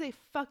 No, she's a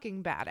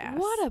fucking badass.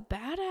 What a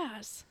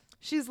badass.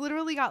 She's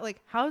literally got like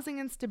housing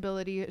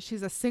instability.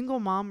 She's a single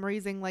mom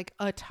raising like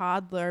a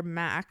toddler,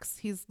 Max.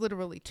 He's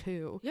literally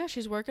 2. Yeah,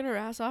 she's working her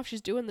ass off.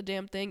 She's doing the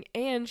damn thing.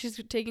 And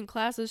she's taking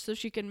classes so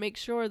she can make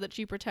sure that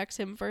she protects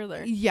him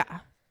further.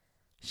 Yeah.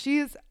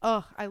 She's,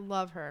 I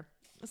love her.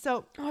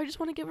 So. Oh, I just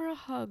want to give her a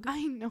hug.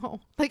 I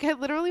know. Like, I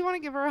literally want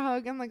to give her a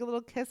hug and like a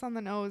little kiss on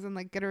the nose and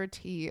like get her a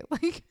tea.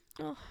 Like,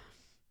 oh.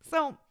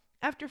 So.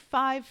 After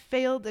 5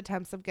 failed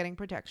attempts of getting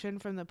protection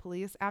from the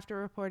police after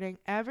reporting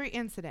every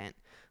incident,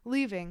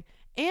 leaving,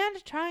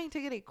 and trying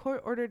to get a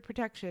court-ordered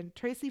protection,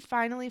 Tracey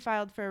finally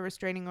filed for a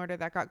restraining order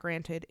that got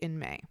granted in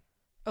May.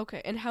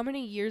 Okay, and how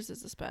many years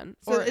has this been?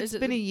 So or it's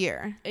been a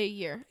year. A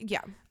year?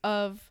 Yeah.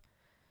 Of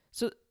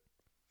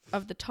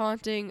the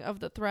taunting,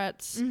 of the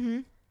threats?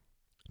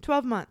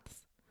 12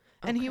 months.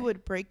 And Okay. he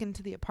would break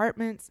into the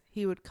apartments.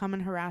 He would come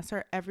and harass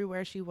her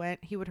everywhere she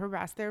went. He would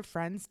harass their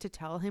friends to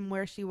tell him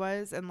where she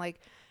was. And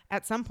like,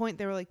 at some point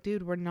they were like,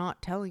 dude, we're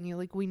not telling you.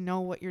 Like, we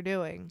know what you're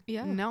doing.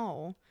 Yeah.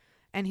 No.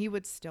 And he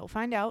would still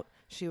find out.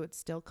 She would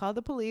still call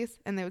the police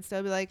and they would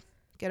still be like,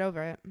 get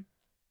over it.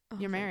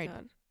 You're married.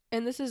 God.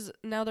 And this is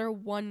now they're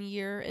 1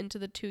 year into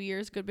the 2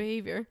 years good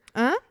behavior.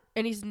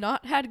 And he's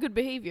not had good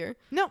behavior.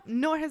 No,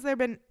 nor has there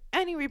been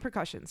any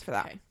repercussions for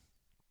that. Okay.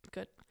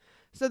 Good.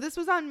 So this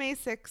was on May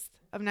 6th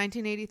of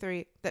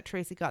 1983 that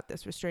Tracey got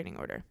this restraining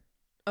order.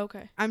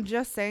 Okay. I'm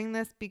just saying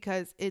this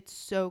because it's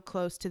so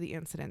close to the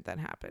incident that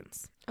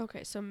happens.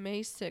 Okay, so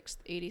May 6th,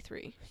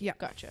 83. Yeah.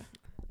 Gotcha.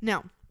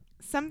 Now,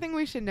 something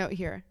we should note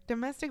here.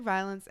 Domestic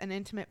violence and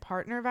intimate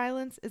partner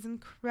violence is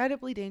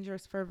incredibly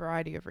dangerous for a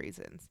variety of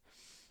reasons.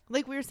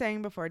 Like we were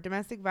saying before,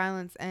 domestic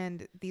violence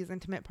and these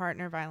intimate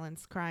partner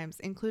violence crimes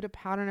include a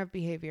pattern of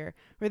behavior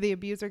where the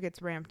abuser gets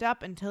ramped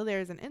up until there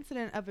is an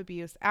incident of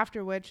abuse,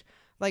 after which,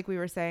 like we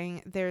were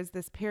saying, there's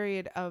this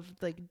period of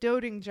like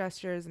doting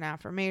gestures and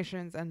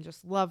affirmations and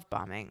just love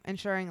bombing,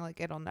 ensuring like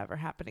it'll never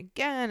happen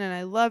again and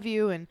I love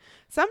you. And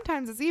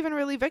sometimes it's even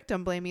really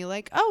victim blamey,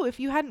 like, oh,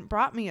 if you hadn't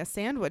brought me a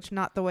sandwich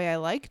not the way I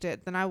liked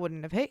it, then I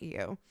wouldn't have hit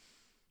you.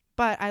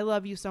 But I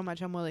love you so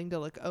much, I'm willing to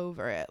look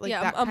over it. Like,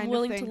 yeah, that I'm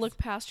willing to look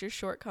past your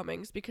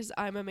shortcomings because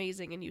I'm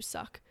amazing and you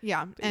suck.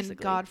 Yeah, basically. And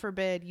God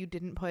forbid you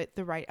didn't put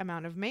the right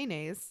amount of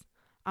mayonnaise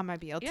on my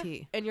BLT.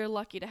 Yeah, and you're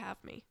lucky to have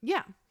me.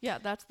 Yeah. Yeah,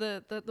 that's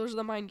those are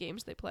the mind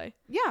games they play.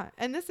 Yeah,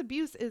 and this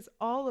abuse is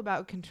all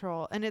about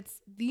control, and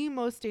it's the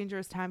most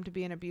dangerous time to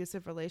be in an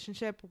abusive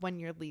relationship when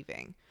you're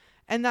leaving.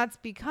 And that's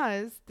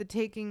because the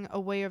taking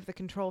away of the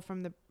control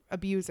from the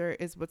abuser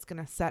is what's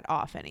going to set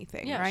off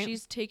anything, yeah, right?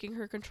 She's taking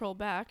her control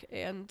back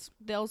and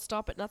they'll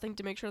stop at nothing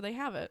to make sure they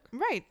have it.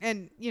 Right.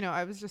 And, you know,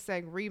 I was just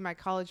saying, read my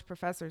college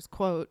professor's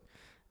quote,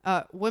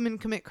 women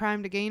commit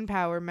crime to gain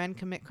power, men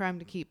commit crime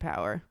to keep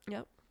power.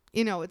 Yep.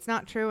 You know, it's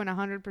not true in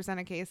 100%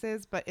 of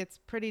cases, but it's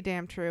pretty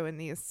damn true in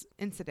these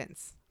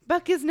incidents.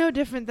 Buck is no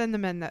different than the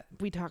men that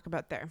we talk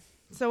about there.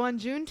 So on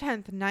June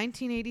 10th,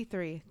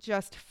 1983,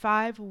 just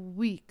 5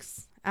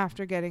 weeks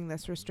after getting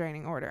this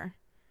restraining order,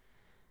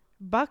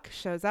 Buck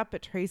shows up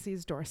at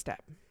Tracey's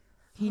doorstep.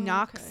 He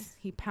knocks,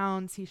 he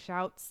pounds, he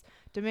shouts,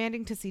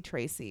 demanding to see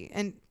Tracey.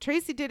 And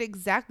Tracey did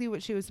exactly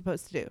what she was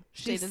supposed to do.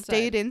 She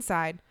stayed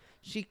inside.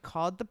 She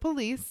called the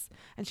police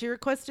and she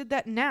requested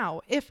that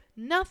now, if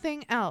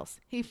nothing else,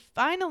 he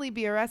finally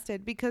be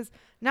arrested, because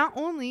not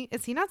only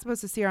is he not supposed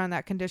to see her on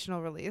that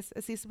conditional release,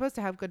 is he supposed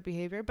to have good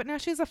behavior, but now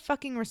she has a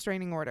fucking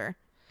restraining order.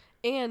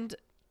 And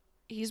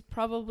he's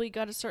probably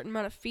got a certain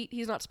amount of feet.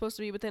 He's not supposed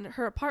to be within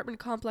her apartment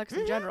complex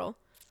in general.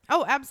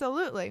 Oh,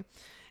 absolutely.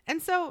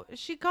 And so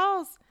she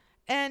calls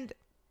and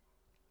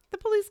the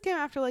police came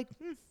after like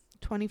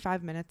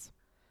 25 minutes.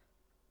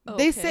 Okay.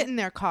 They sit in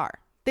their car.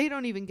 They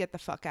don't even get the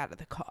fuck out of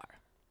the car.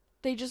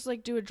 They just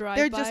like do a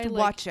drive-by. They're just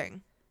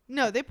watching.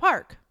 No, they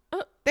park.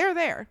 They're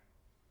there.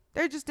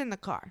 They're just in the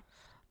car.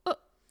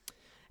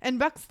 And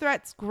Buck's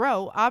threats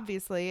grow,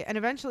 obviously, and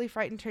eventually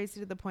frighten Tracey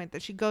to the point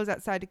that she goes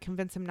outside to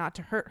convince him not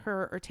to hurt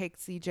her or take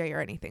CJ or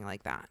anything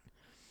like that.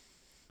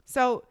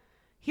 So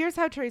here's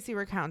how Tracey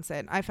recounts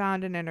it. I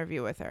found an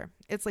interview with her.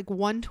 It's like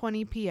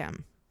 1:20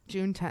 p.m.,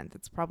 June 10th.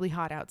 It's probably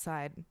hot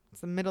outside.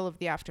 It's the middle of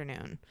the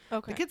afternoon.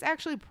 Okay. The kid's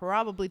actually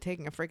probably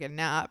taking a freaking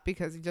nap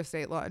because he just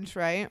ate lunch,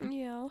 right?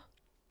 Yeah.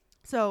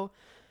 So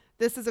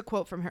this is a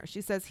quote from her.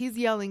 She says, he's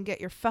yelling, "Get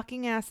your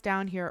fucking ass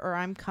down here or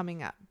I'm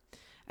coming up."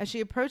 As she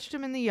approached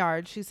him in the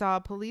yard, she saw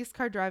a police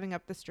car driving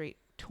up the street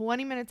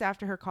 20 minutes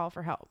after her call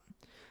for help.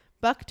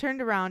 Buck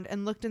turned around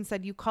and looked and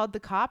said, "You called the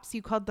cops?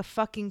 You called the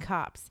fucking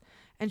cops."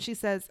 And she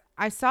says,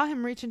 "I saw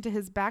him reach into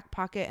his back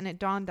pocket and it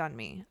dawned on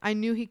me. I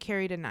knew he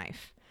carried a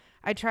knife.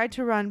 I tried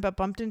to run but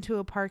bumped into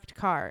a parked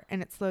car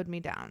and it slowed me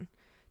down."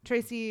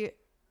 Tracey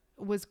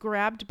was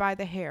grabbed by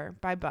the hair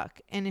by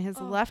Buck, and in his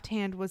left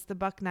hand was the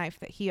buck knife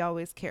that he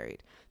always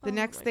carried. The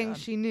next thing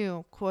she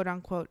knew, quote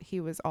unquote,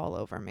 he was all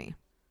over me.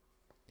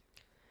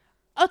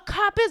 A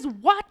cop is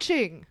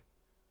watching.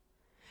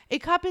 A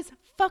cop is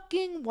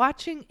fucking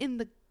watching in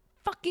the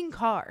fucking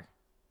car.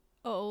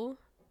 Oh.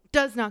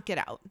 Does not get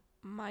out.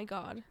 My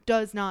God.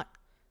 Does not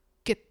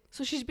get.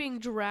 So she's being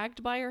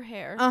dragged by her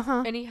hair.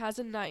 Uh-huh. And he has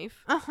a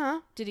knife.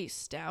 Uh-huh. Did he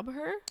stab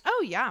her?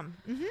 Oh, yeah.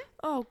 Mm-hmm.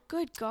 Oh,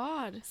 good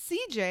God.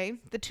 CJ,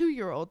 the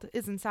 2-year-old,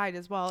 is inside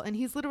as well, and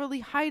he's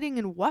literally hiding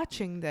and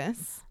watching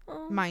this,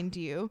 mind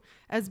you,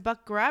 as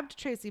Buck grabbed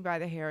Tracey by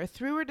the hair,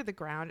 threw her to the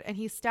ground, and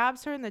he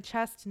stabs her in the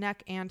chest,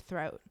 neck, and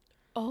throat.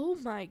 Oh,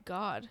 my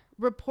God.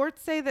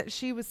 Reports say that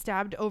she was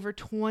stabbed over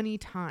 20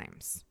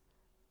 times.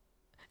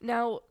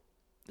 Now,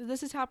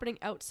 this is happening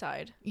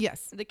outside.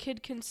 Yes. The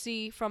kid can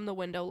see from the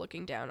window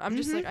looking down. I'm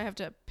just like, I have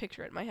to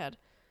picture it in my head.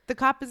 The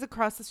cop is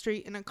across the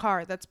street in a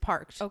car that's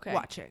parked,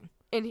 watching.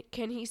 And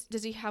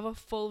does he have a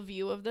full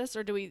view of this,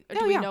 or do we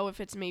know if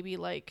it's maybe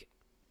like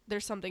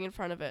there's something in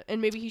front of it,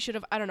 and maybe he should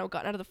have, I don't know,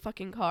 gotten out of the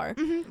fucking car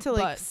to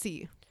like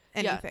see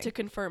anything. Yeah, to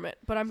confirm it.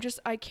 But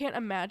I can't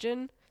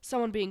imagine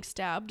someone being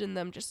stabbed and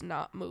them just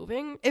not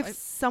moving. If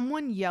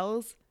someone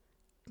yells,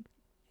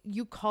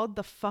 "You called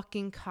the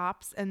fucking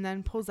cops," and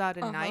then pulls out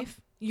a knife,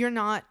 you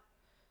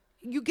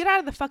get out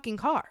of the fucking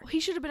car. He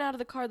should have been out of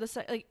the car.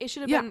 It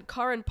should have been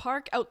car and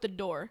park, out the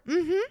door.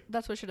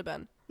 That's what it should have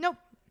been. Nope.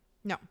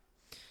 No.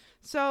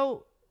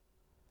 So,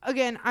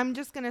 again, I'm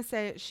just going to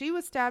say she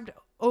was stabbed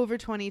over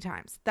 20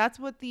 times. That's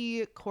what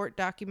the court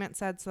document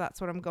said, so that's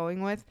what I'm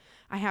going with.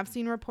 I have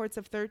seen reports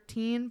of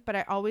 13, but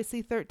I always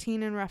see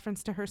 13 in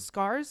reference to her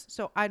scars,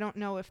 so I don't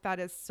know if that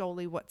is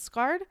solely what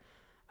scarred.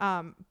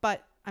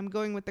 But I'm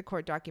going with the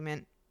court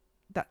document.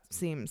 That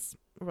seems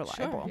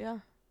reliable. Sure, yeah.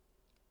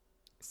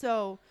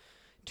 So,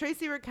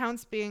 Tracey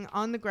recounts being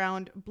on the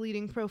ground,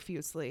 bleeding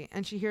profusely,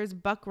 and she hears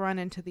Buck run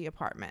into the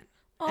apartment.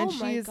 Oh, and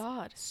my she's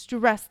God.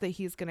 stressed that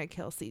he's going to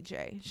kill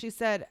CJ. She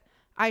said,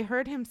 "I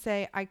heard him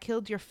say, 'I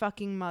killed your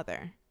fucking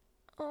mother.'"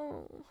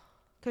 Oh.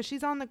 Because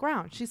she's on the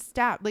ground. She's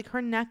stabbed. Like,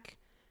 her neck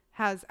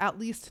has at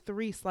least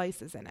 3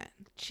 slices in it.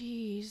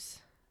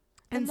 Jeez.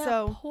 And that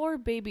so, poor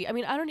baby. I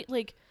mean, I don't,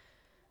 like...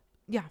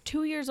 Yeah.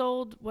 2 years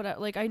old,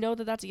 I know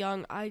that's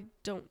young. I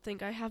don't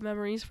think I have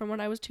memories from when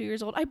I was 2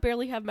 years old. I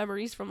barely have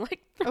memories from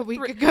like a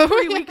week ago.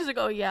 3 weeks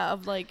ago, yeah,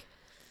 of like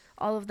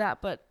all of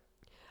that. But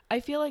I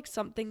feel like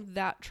something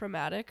that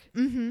traumatic,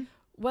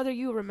 whether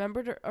you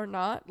remembered it or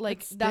not,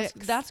 like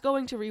that's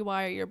going to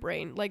rewire your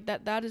brain. Like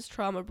that is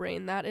trauma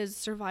brain. That is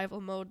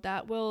survival mode.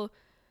 That will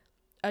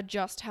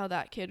adjust how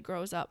that kid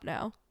grows up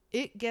now.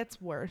 It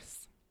gets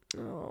worse.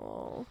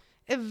 Oh.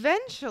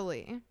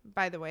 Eventually,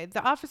 by the way,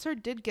 the officer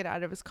did get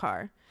out of his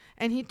car,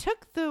 and he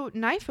took the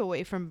knife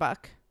away from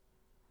Buck.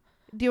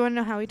 Do you want to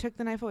know how he took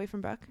the knife away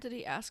from Buck? Did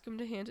he ask him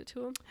to hand it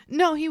to him?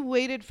 No, he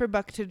waited for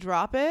Buck to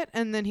drop it,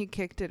 and then he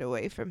kicked it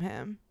away from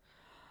him.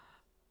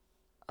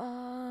 It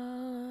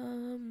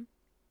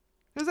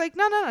was like,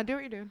 no, do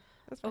what you're doing.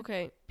 That's fine.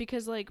 Okay,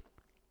 because, like,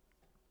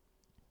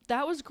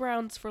 that was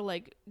grounds for,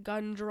 like,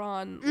 gun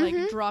drawn,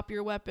 like, drop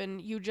your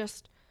weapon. You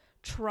just...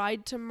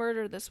 tried to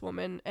murder this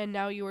woman, and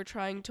now you were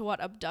trying to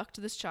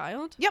abduct this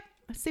child? Yep,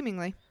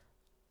 seemingly.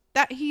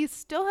 That he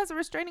still has a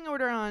restraining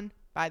order on,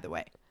 by the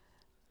way.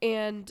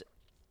 And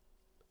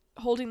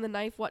holding the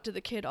knife, to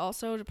the kid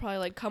also to probably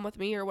like come with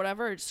me or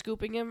whatever, or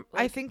scooping him?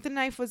 Like, I think the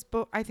knife was,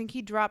 I think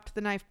he dropped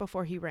the knife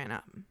before he ran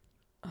up.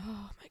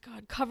 Oh my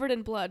God, covered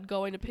in blood,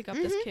 going to pick up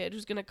this kid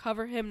who's going to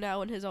cover him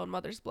now in his own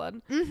mother's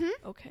blood.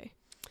 Okay.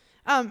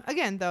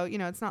 Again, though,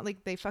 it's not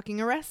like they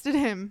fucking arrested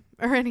him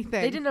or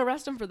anything. They didn't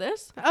arrest him for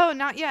this? Oh,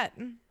 not yet.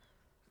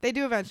 They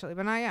do eventually,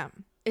 but not yet.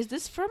 Is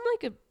this from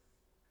like a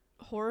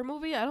horror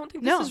movie? I don't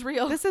think this is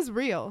real. This is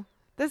real.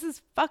 This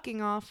is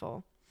fucking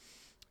awful.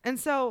 And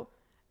so,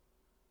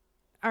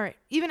 all right,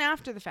 even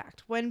after the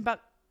fact, when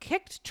Buck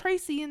kicked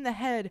Tracey in the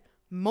head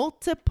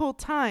multiple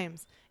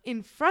times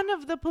in front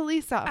of the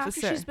police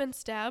officer. After she's been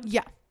stabbed?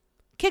 Yeah.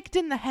 Kicked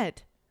in the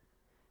head.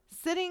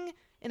 Sitting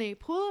in a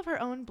pool of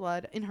her own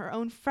blood in her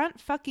own front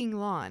fucking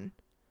lawn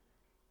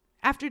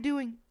after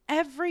doing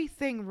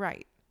everything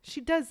right.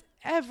 She does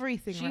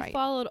everything right. She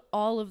followed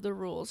all of the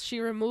rules. She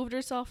removed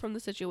herself from the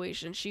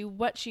situation.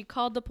 She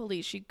called the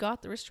police. She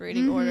got the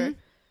restraining order.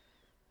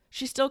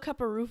 She still kept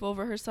a roof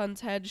over her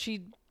son's head.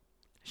 She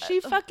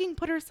fucking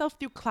put herself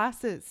through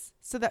classes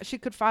so that she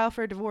could file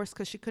for a divorce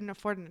because she couldn't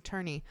afford an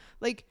attorney.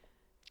 Like,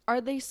 are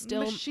they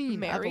still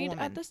married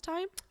at this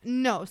time?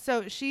 No.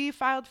 So she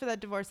filed for that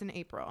divorce in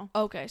April.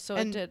 Okay. So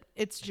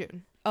it's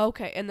June.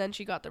 Okay. And then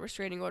she got the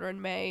restraining order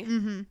in May.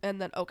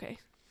 And then, okay.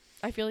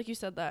 I feel like you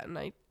said that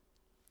and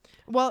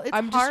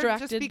I'm hard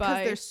just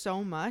because there's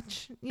so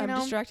much, I'm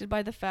distracted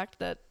by the fact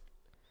that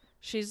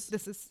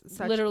this is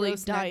such literally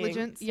gross dying.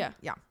 Negligence. Yeah.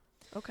 Yeah.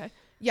 Okay.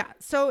 Yeah.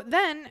 So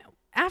then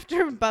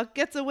after Buck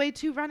gets away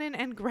to run in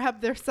and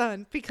grab their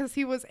son, because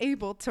he was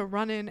able to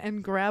run in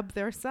and grab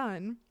their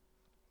son,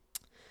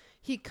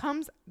 he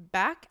comes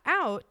back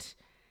out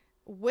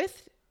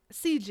with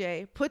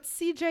CJ, puts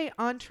CJ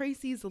on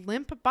Tracey's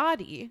limp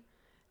body,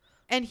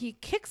 and he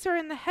kicks her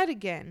in the head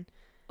again.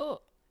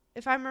 Oh.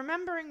 If I'm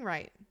remembering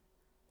right,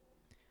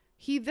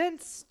 he then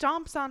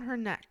stomps on her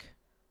neck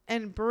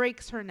and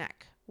breaks her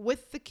neck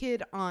with the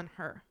kid on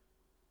her.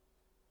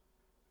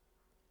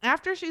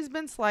 After she's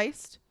been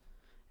sliced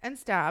and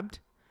stabbed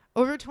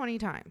over 20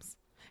 times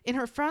in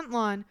her front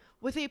lawn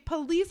with a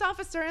police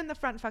officer in the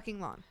front fucking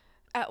lawn.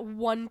 At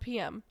 1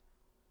 p.m.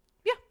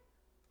 Yeah.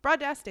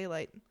 Broad ass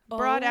daylight.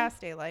 Broad ass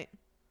daylight.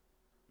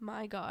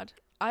 My God.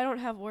 I don't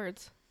have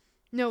words.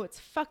 No, it's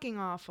fucking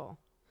awful.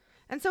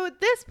 And so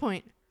at this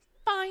point,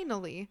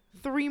 finally,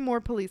 3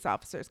 more police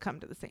officers come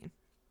to the scene.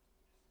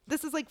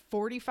 This is like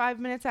 45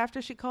 minutes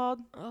after she called.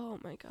 Oh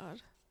my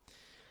God.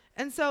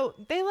 And so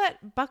they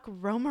let Buck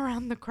roam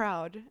around the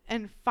crowd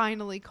and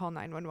finally call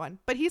 911.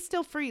 But he's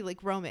still free,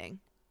 like roaming.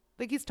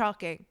 Like he's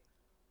talking.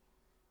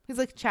 He's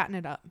like chatting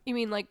it up. You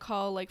mean like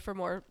call like for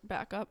more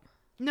backup?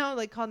 No,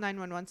 like call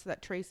 911 so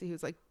that Tracey,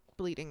 who's like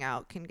bleeding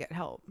out, can get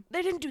help.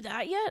 They didn't do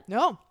that yet?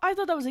 No. I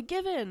thought that was a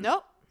given.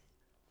 Nope.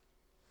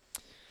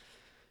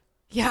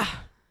 Yeah.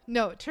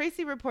 No,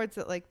 Tracey reports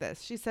it like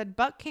this. She said,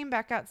 Buck came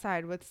back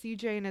outside with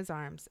CJ in his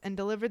arms and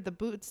delivered the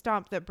boot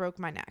stomp that broke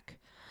my neck.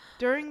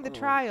 During the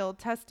trial,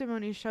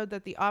 testimony showed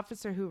that the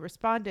officer who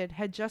responded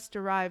had just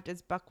arrived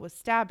as Buck was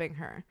stabbing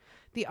her.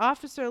 The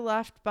officer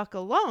left Buck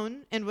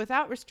alone and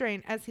without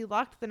restraint as he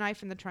locked the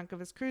knife in the trunk of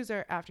his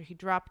cruiser after he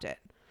dropped it.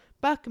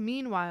 Buck,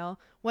 meanwhile,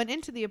 went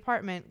into the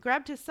apartment,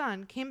 grabbed his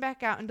son, came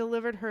back out, and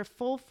delivered her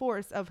full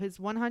force of his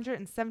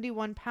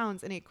 171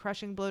 pounds in a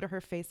crushing blow to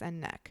her face and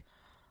neck.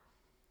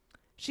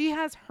 She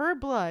has her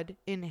blood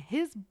in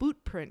his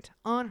boot print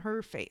on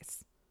her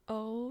face.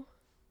 Oh.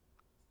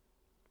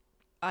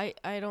 I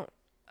don't.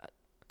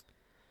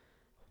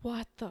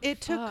 What the fuck? It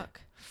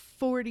took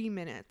 40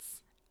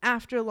 minutes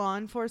after law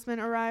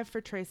enforcement arrived for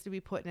Trace to be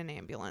put in an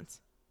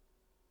ambulance.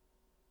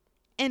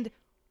 And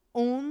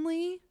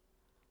only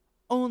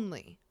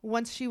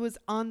once she was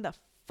on the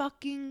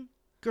fucking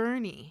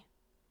gurney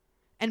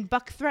and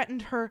Buck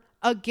threatened her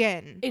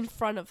again in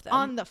front of them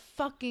on the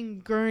fucking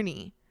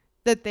gurney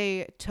that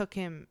they took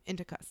him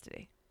into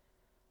custody.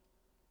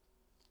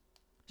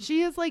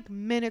 She is like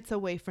minutes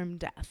away from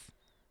death.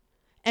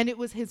 And it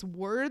was his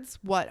words,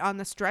 what, on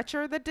the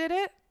stretcher that did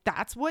it?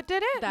 That's what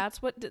did it?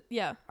 That's what did,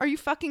 yeah. Are you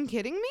fucking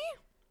kidding me?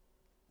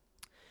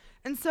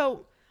 And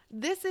so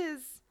this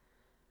is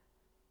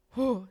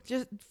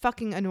just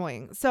fucking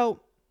annoying. So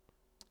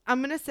I'm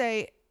going to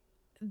say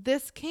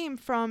this came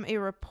from a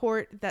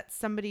report that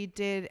somebody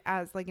did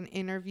as like an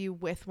interview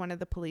with one of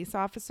the police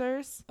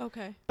officers.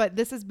 Okay. But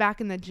this is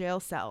back in the jail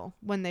cell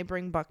when they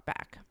bring Buck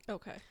back.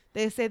 Okay.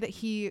 They say that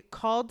he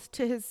called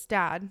to his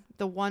dad,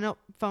 the one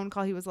phone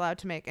call he was allowed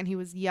to make, and he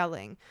was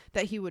yelling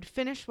that he would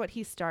finish what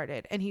he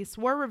started, and he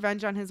swore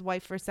revenge on his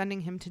wife for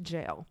sending him to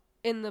jail.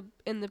 In the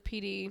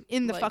PD.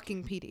 In the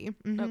fucking PD.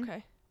 Mm-hmm.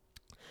 Okay.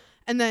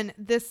 And then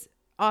this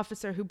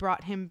officer who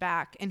brought him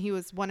back, and he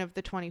was one of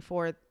the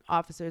 24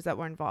 officers that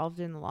were involved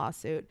in the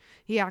lawsuit,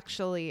 he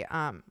actually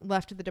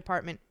left the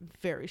department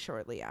very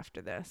shortly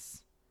after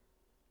this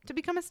to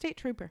become a state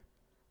trooper.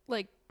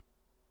 Like,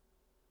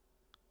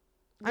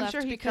 I'm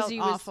sure he felt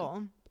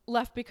awful.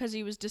 Left because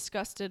he was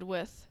disgusted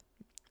with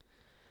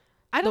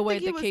the way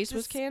the case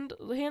was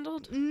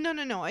handled?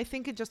 No. I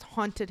think it just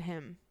haunted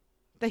him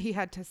that he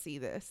had to see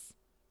this.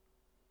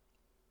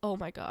 Oh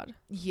my God.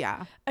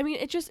 Yeah. I mean,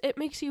 it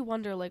makes you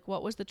wonder, like,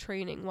 what was the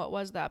training? What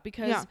was that?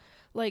 Because,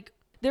 like,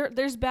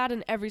 there's bad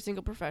in every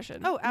single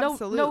profession. Oh,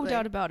 absolutely. No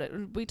doubt about it.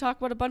 And we talk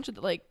about a bunch of,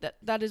 like,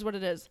 that is what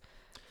it is.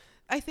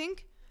 I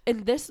think.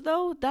 In this,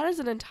 though, that is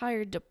an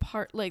entire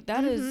like,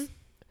 that is.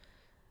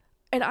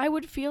 And I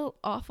would feel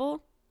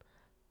awful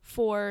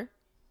for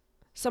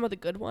some of the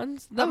good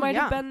ones that might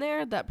have been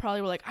there that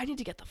probably were like, I need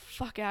to get the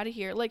fuck out of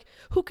here. Like,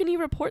 who can you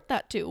report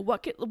that to?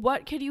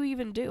 What could you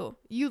even do?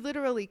 You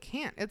literally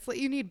can't. It's like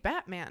you need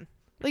Batman.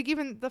 Like,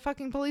 even the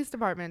fucking police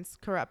department's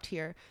corrupt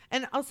here.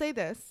 And I'll say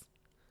this.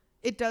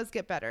 It does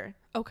get better.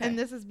 Okay. And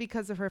this is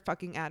because of her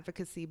fucking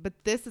advocacy.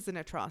 But this is an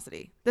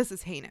atrocity. This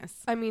is heinous.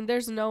 I mean,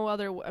 there's no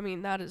other. I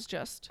mean, that is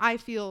just. I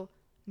feel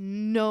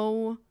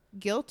no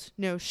guilt,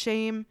 no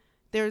shame.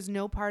 There's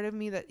no part of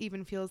me that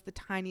even feels the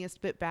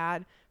tiniest bit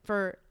bad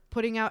for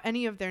putting out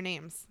any of their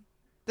names.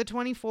 The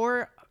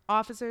 24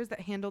 officers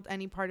that handled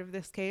any part of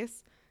this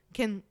case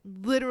can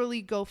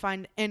literally go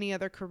find any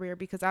other career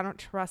because I don't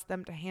trust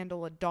them to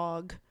handle a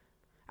dog.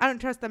 I don't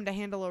trust them to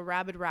handle a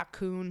rabid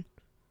raccoon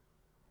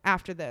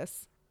after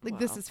this. Like,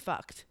 this is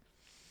fucked.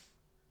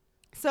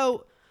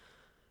 So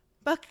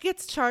Buck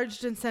gets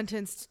charged and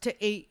sentenced to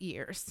 8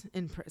 years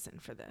in prison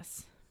for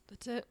this.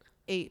 That's it?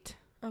 8.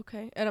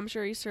 Okay. And I'm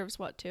sure he serves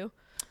what, 2?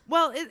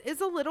 Well, it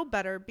is a little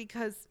better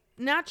because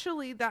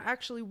naturally that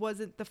actually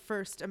wasn't the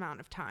first amount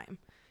of time.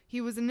 He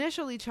was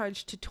initially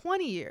charged to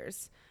 20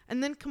 years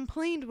and then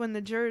complained when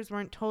the jurors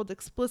weren't told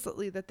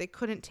explicitly that they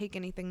couldn't take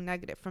anything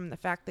negative from the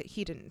fact that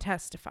he didn't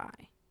testify.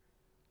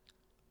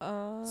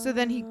 So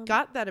then he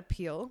got that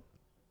appeal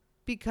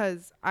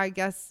because I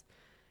guess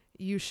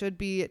you should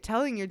be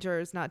telling your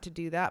jurors not to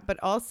do that. But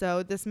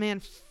also this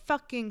man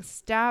fucking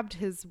stabbed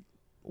his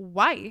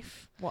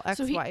wife, well,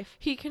 ex-wife. So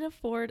he can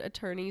afford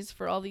attorneys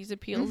for all these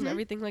appeals and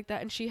everything like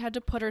that, and she had to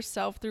put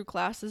herself through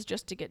classes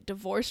just to get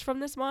divorced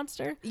from this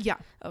monster? Yeah.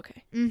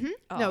 Okay.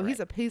 No,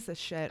 he's a piece of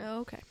shit.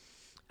 Okay.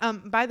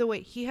 By the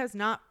way, he has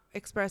not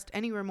expressed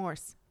any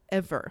remorse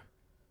ever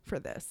for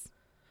this.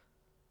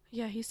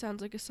 Yeah, he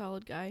sounds like a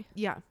solid guy.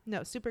 Yeah.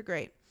 No, super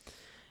great.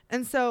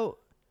 And so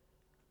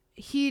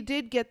he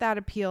did get that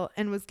appeal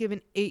and was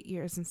given 8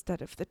 years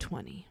instead of the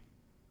 20.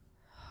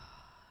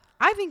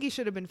 I think he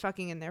should have been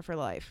fucking in there for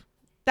life.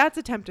 That's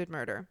attempted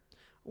murder.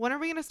 When are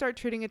we going to start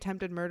treating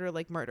attempted murder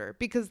like murder?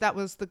 Because that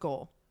was the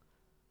goal.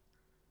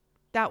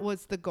 That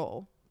was the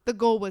goal. The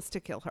goal was to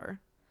kill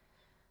her.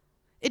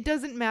 It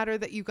doesn't matter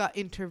that you got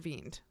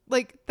intervened.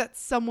 Like, that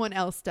someone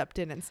else stepped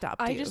in and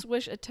stopped you. I just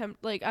wish I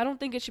don't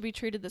think it should be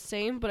treated the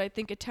same, but I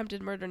think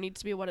attempted murder needs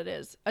to be what it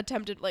is.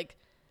 Attempted, like...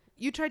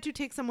 You tried to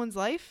take someone's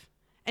life,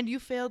 and you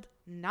failed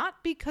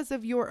not because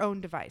of your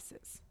own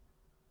devices.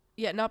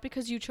 Yeah, not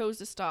because you chose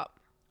to stop.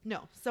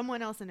 No,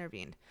 someone else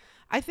intervened.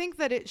 I think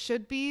that it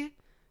should be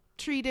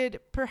treated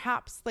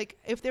perhaps like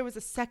if there was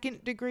a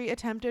second degree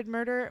attempted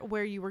murder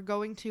where you were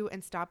going to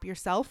and stop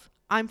yourself,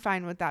 I'm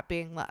fine with that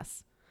being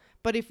less.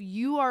 But if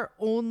you are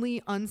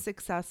only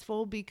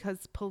unsuccessful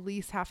because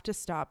police have to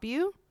stop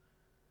you,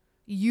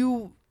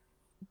 you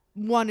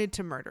wanted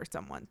to murder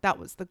someone. That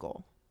was the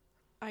goal.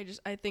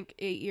 I think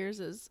 8 years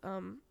is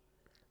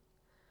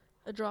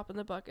a drop in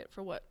the bucket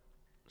for what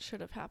should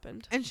have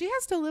happened. And she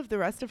has to live the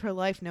rest of her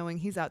life knowing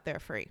he's out there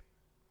free.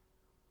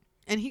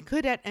 And he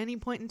could at any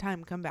point in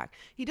time come back.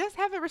 He does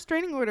have a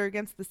restraining order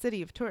against the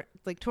city of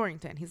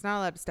Torrington. He's not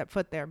allowed to step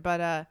foot there,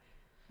 but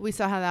we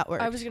saw how that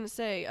worked. I was going to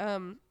say,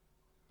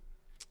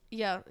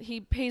 yeah,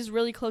 he pays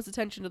really close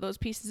attention to those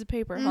pieces of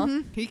paper,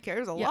 huh? He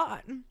cares a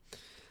lot.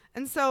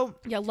 And so...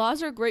 Yeah,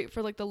 laws are great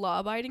for, like, the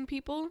law-abiding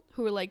people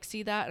who are, like,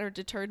 see that and are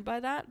deterred by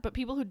that. But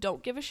people who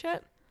don't give a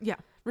shit... Yeah.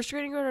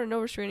 Restraining order or no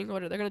restraining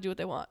order, they're going to do what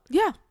they want.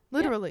 Yeah,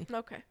 literally. Yeah.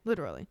 Okay.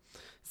 Literally.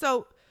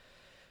 So,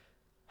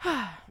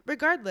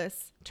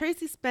 regardless,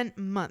 Tracey spent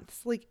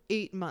months, like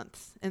 8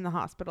 months, in the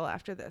hospital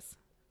after this.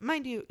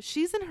 Mind you,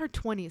 she's in her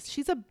 20s.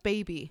 She's a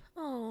baby.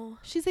 Oh.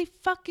 She's a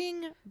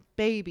fucking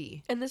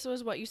baby. And this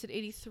was what, you said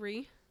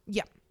 83?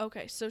 Yeah.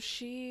 Okay, so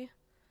she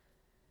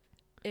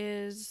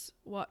is,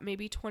 what,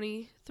 maybe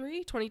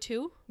 23,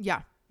 22?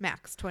 Yeah,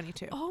 max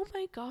 22. Oh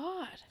my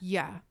God.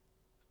 Yeah.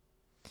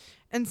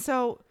 And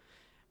so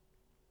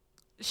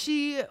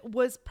she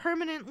was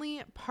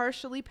permanently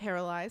partially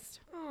paralyzed.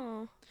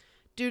 Oh.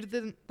 Due to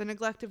the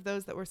neglect of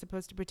those that were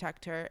supposed to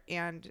protect her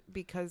and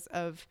because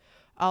of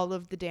all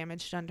of the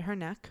damage done to her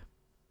neck.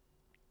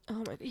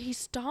 Oh my, he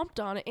stomped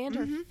on it and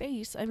her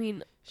face. I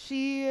mean,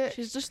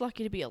 she's just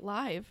lucky to be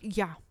alive.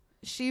 Yeah.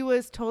 She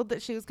was told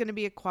that she was going to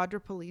be a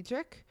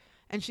quadriplegic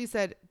and she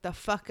said, "The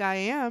fuck I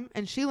am."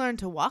 And she learned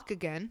to walk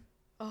again.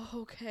 Oh,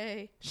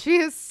 okay. She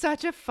is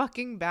such a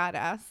fucking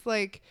badass.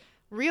 Like,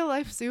 real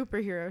life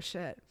superhero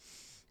shit.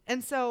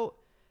 And so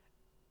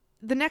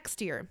the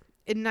next year,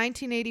 in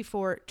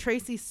 1984,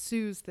 Tracey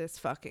sues this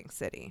fucking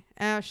city,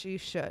 as she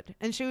should.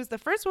 And she was the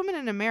first woman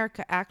in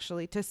America,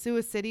 actually, to sue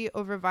a city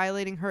over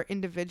violating her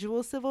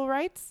individual civil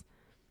rights.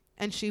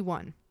 And she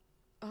won.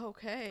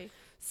 Okay.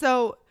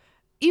 So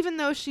even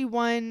though she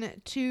won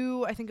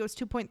I think it was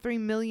 $2.3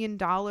 million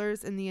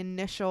in the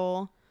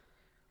initial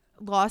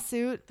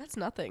lawsuit. That's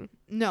nothing.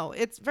 No,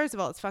 first of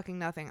all, it's fucking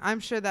nothing. I'm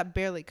sure that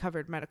barely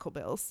covered medical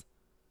bills.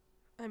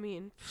 I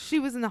mean, she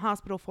was in the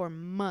hospital for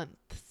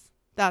months.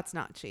 That's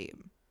not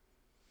cheap.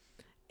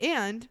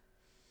 And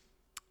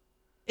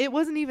it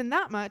wasn't even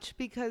that much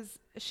because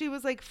she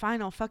was like,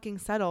 fine, I'll fucking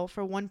settle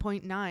for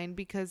 1.9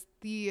 because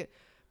the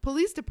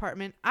police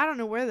department, I don't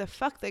know where the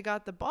fuck they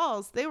got the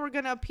balls. They were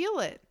going to appeal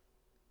it.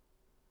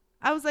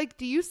 I was like,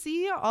 do you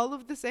see all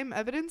of the same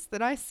evidence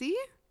that I see?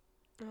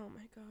 Oh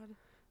my God.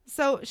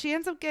 So she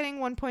ends up getting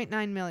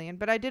 1.9 million,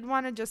 but I did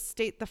want to just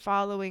state the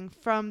following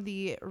from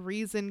the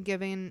reason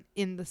given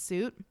in the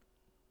suit.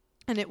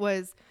 And it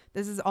was,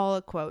 this is all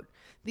a quote.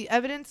 The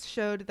evidence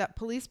showed that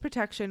police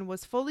protection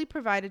was fully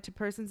provided to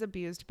persons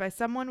abused by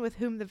someone with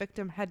whom the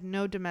victim had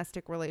no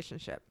domestic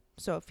relationship.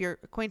 So if you're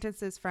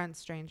acquaintances, friends,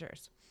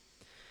 strangers.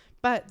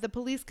 But the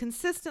police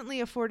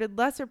consistently afforded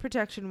lesser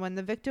protection when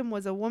the victim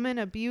was a woman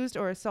abused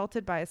or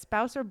assaulted by a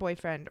spouse or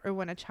boyfriend, or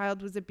when a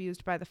child was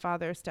abused by the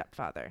father or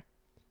stepfather.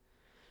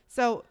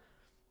 So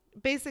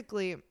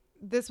basically,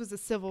 this was a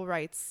civil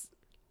rights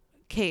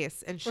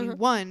case, and she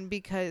won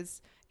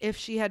because if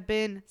she had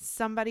been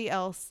somebody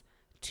else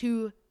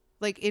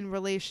in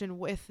relation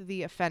with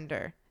the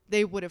offender,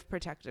 they would have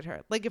protected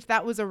her. Like if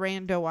that was a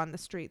rando on the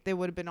street, they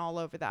would have been all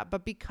over that.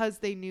 But because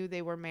they knew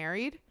they were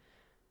married,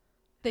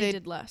 They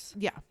did less.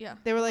 Yeah. Yeah.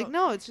 They were like,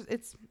 no, it's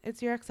just,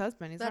 it's your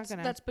ex-husband. He's not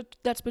gonna.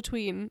 That's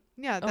between.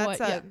 Yeah,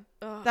 that's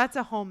that's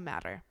a home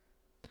matter.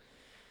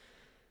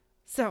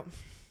 So,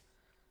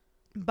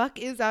 Buck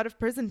is out of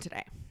prison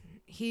today.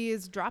 He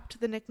has dropped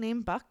the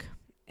nickname Buck,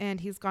 and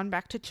he's gone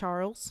back to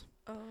Charles.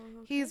 Oh,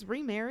 okay. He's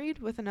remarried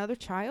with another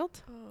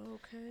child. Oh,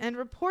 okay. And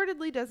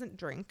reportedly doesn't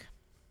drink.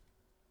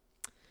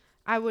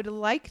 I would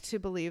like to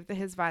believe that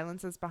his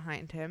violence is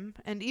behind him,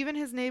 and even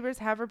his neighbors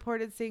have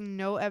reported seeing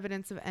no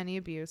evidence of any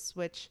abuse,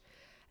 which,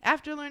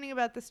 after learning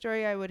about the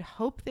story, I would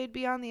hope they'd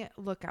be on the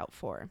lookout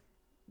for.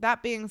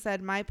 That being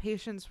said, my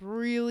patience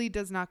really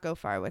does not go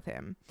far with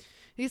him.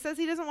 He says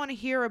he doesn't want to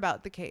hear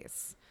about the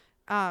case,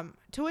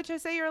 to which I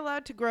say you're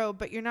allowed to grow,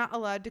 but you're not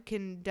allowed to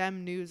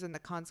condemn news and the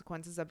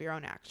consequences of your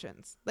own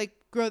actions. Like,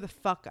 grow the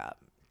fuck up.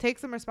 Take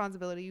some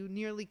responsibility. You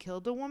nearly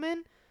killed a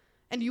woman.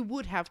 And you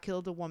would have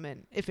killed a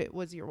woman if it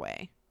was your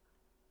way.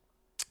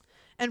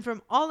 And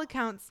from all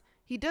accounts,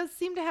 he does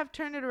seem to have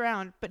turned it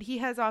around, but he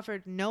has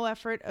offered no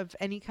effort of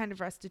any kind of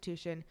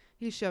restitution.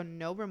 He's shown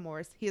no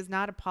remorse. He has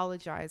not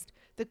apologized.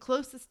 The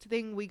closest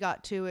thing we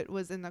got to it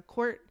was in the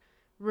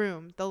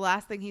courtroom. The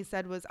last thing he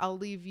said was, "I'll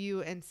leave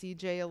you and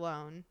CJ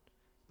alone.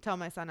 Tell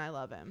my son I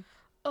love him."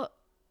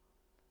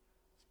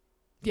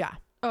 Yeah.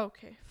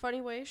 Okay. Funny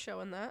way of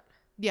showing that.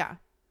 Yeah.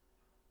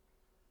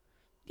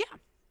 Yeah.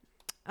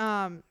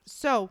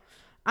 So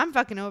I'm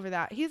fucking over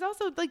that. He's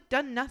also like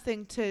done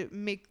nothing to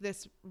make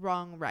this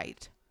wrong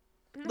right.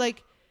 No.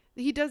 Like,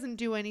 he doesn't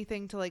do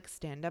anything to like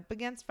stand up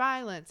against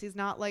violence. He's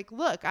not like,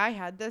 look, I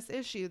had this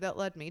issue that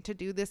led me to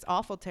do this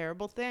awful,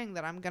 terrible thing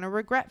that I'm going to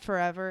regret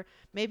forever.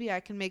 Maybe I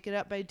can make it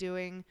up by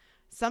doing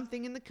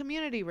something in the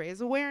community,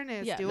 raise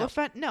awareness,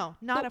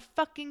 not a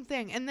fucking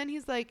thing. And then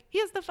he's like, he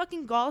has the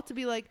fucking gall to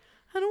be like,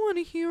 I don't want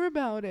to hear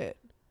about it.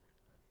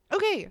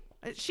 Okay.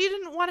 She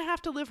didn't want to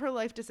have to live her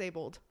life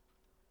disabled.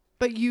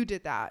 But you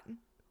did that.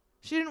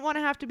 She didn't want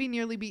to have to be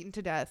nearly beaten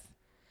to death.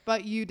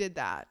 But you did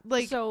that.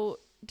 Like, so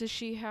does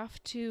she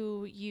have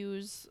to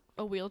use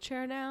a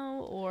wheelchair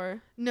now,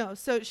 or? No.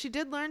 So she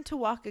did learn to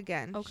walk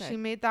again. Okay. She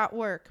made that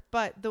work.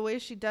 But the way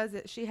she does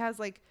it, she has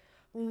like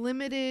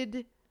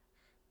limited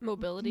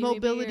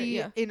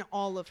mobility in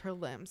all of her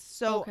limbs.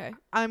 So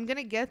I'm going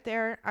to get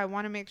there. I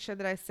want to make sure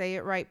that I say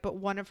it right. But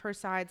one of her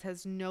sides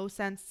has no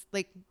sense,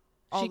 like,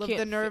 all of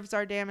the nerves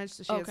are damaged,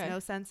 so she has no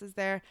senses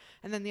there.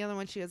 And then the other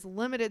one, she has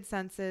limited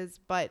senses,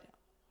 but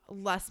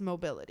less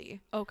mobility.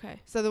 Okay.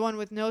 So the one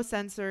with no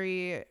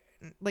sensory,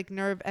 like,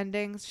 nerve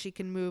endings, she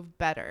can move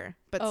better,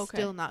 but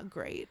still not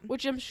great.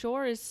 Which I'm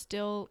sure is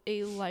still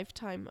a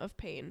lifetime of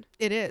pain.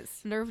 It is.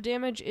 Nerve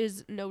damage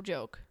is no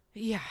joke.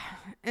 Yeah.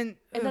 And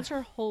that's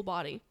her whole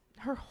body.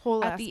 Her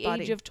whole ass body. At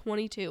the age of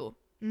 22.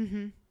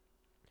 Mm-hmm.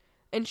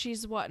 And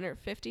she's, what, in her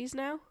 50s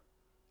now?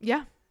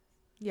 Yeah.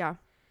 Yeah.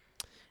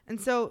 And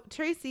so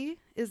Tracey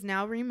is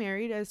now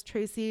remarried as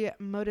Tracey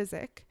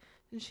Motuzick,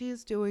 and she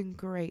is doing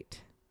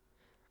great.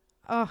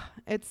 Oh,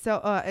 it's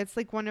so it's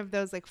like one of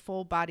those like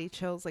full body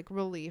chills, like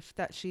relief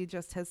that she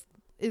just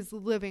is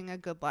living a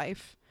good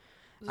life.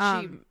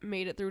 She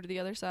made it through to the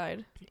other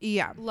side.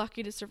 Yeah.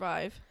 Lucky to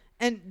survive.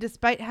 And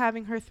despite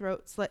having her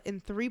throat slit in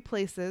 3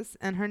 places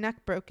and her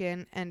neck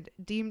broken and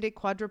deemed a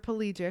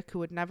quadriplegic who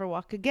would never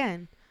walk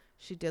again,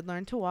 she did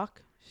learn to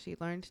walk. She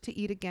learned to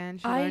eat again.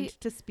 She learned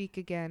to speak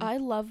again. I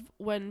love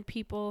when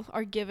people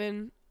are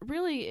given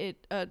really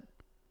a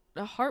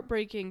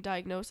heartbreaking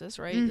diagnosis,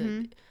 right?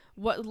 Mm-hmm.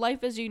 What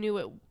life as you knew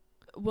it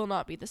will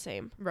not be the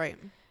same. Right.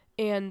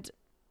 And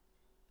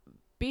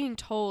being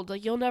told,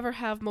 like, you'll never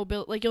have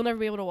mobility, like, you'll never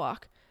be able to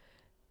walk.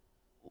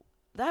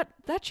 That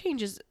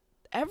changes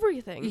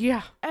everything.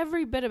 Yeah.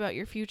 Every bit about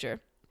your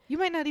future. You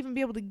might not even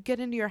be able to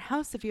get into your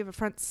house if you have a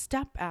front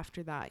step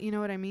after that. You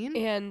know what I mean?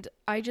 And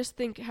I just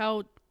think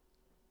how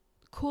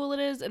cool it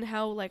is, and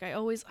how like I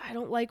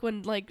don't like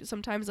when like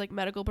sometimes like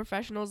medical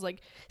professionals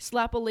like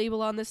slap a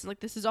label on this and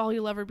like this is all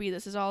you'll ever be,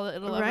 this is all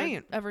it'll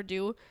ever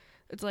do.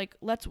 It's like,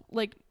 let's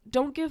like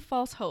don't give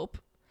false hope.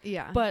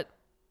 Yeah. But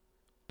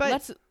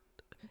let's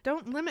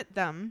don't limit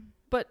them.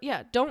 But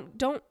yeah,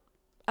 don't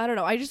I don't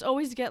know. I just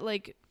always get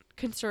like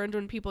concerned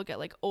when people get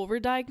like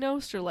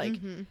overdiagnosed or like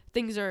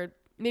things are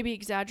maybe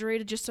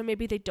exaggerated just so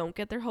maybe they don't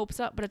get their hopes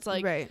up, but it's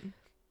like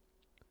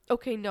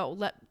okay, no,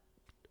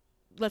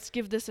 let's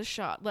give this a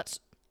shot.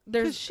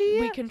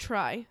 We can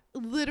try.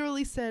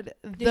 Literally said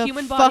the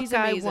human body's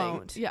amazing. I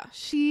won't.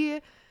 Yeah.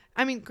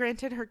 I mean,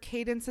 granted, her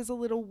cadence is a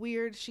little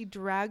weird. She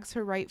drags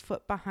her right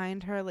foot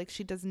behind her, like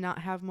she does not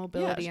have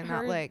mobility in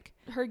that leg.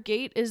 Her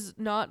gait is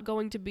not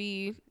going to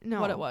be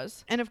what it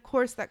was. And of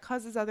course, that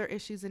causes other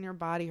issues in your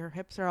body. Her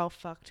hips are all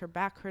fucked. Her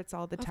back hurts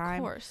all the time.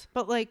 Of course.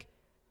 But like,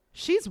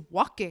 she's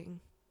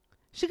walking.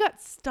 She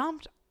got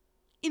stomped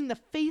in the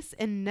face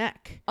and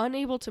neck.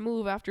 Unable to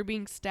move after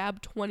being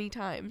stabbed 20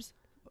 times.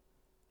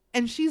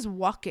 And she's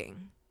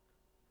walking.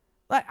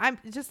 Like, I'm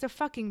just a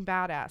fucking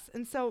badass.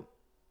 And so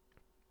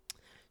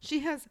she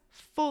has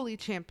fully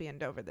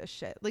championed over this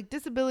shit. Like,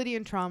 disability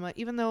and trauma,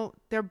 even though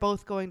they're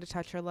both going to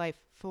touch her life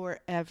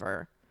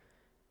forever,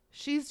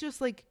 she's just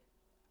like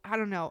I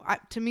don't know.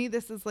 To me,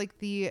 this is like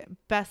the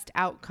best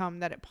outcome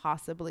that it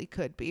possibly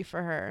could be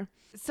for her.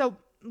 So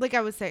like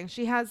I was saying,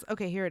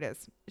 here it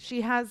is.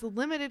 She has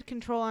limited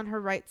control on her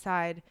right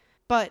side,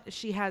 but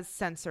she has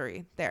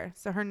sensory there.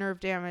 So her nerve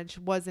damage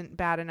wasn't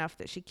bad enough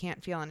that she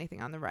can't feel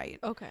anything on the right.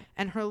 Okay.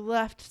 And her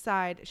left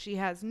side, she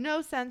has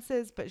no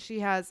senses, but she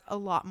has a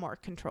lot more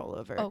control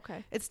over.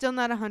 Okay. It's still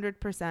not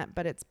 100%,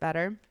 but it's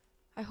better.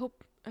 I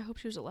hope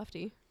she was a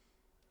lefty.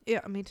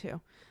 Yeah, me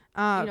too.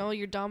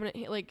 You're dominant.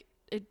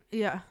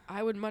 Yeah.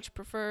 I would much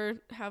prefer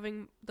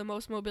having the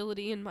most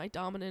mobility in my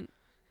dominant.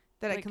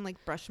 That I can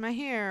like brush my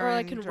hair. Or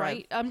I can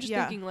write. I'm just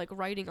yeah. thinking like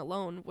writing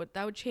alone.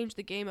 That would change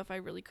the game if I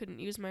really couldn't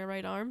use my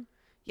right arm.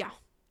 Yeah.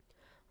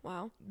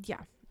 Wow.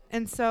 Yeah.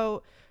 And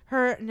so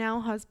her now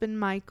husband,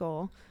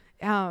 Michael,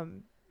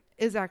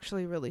 is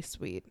actually really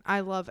sweet. I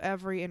love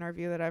every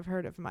interview that I've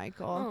heard of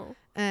Michael. Oh.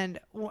 And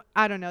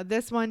I don't know.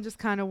 This one just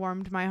kind of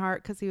warmed my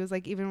heart because he was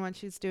like, even when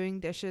she's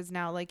doing dishes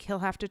now, like he'll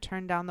have to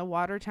turn down the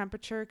water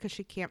temperature because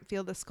she can't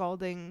feel the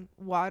scalding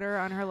water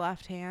on her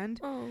left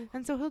hand. Oh.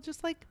 And so he'll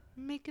just like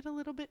make it a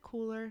little bit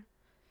cooler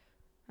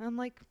and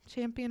like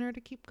champion her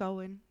to keep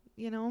going,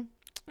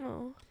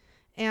 Oh.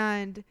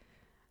 And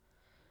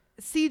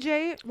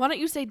CJ, why don't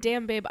you say,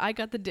 damn babe, I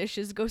got the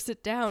dishes, go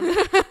sit down.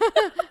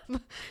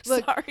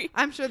 Look, sorry,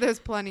 I'm sure there's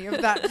plenty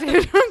of that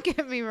too. Don't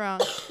get me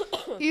wrong.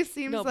 He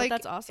seems like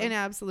that's awesome. an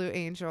absolute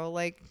angel.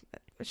 Like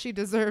she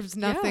deserves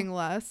nothing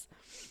less.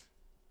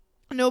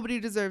 Nobody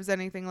deserves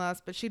anything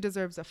less, but she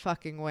deserves a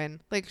fucking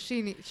win. Like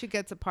she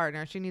gets a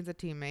partner. She needs a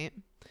teammate.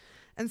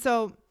 And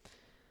so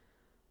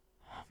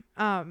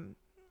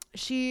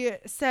she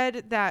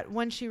said that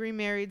when she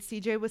remarried,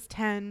 CJ was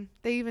 10.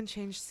 They even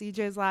changed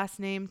CJ's last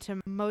name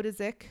to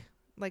Motuzick,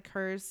 like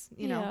hers,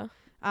 you know.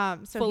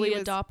 So fully he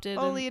was adopted.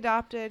 Fully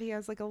adopted. He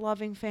has like a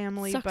loving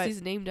family. Sucks but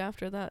he's named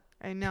after that.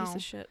 I know. Piece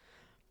of shit.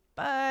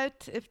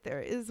 But if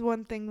there is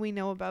one thing we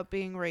know about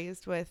being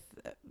raised with,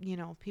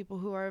 people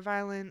who are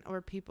violent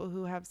or people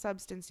who have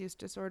substance use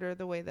disorder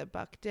the way that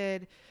Buck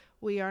did,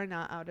 we are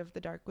not out of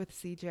the dark with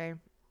CJ.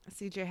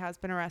 CJ has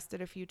been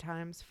arrested a few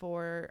times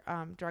for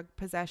drug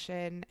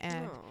possession,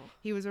 and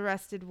he was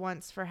arrested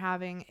once for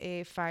having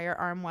a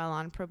firearm while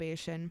on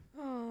probation.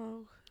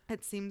 Oh.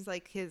 It seems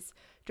like his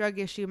drug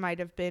issue might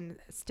have been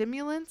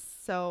stimulants,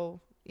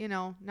 so,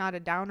 not a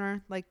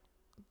downer like,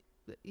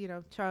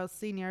 Charles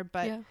Sr.,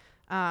 but,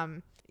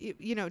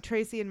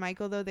 Tracey and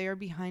Michael, though, they are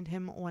behind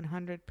him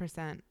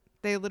 100%.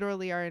 They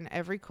literally are in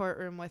every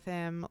courtroom with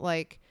him.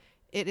 Like,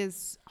 it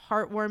is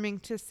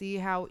heartwarming to see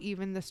how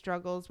even the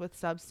struggles with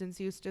substance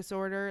use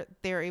disorder,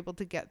 they're able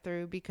to get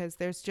through because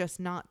there's just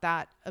not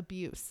that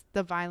abuse.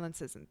 The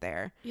violence isn't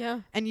there.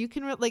 Yeah. And you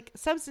can,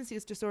 substance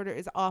use disorder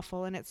is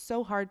awful, and it's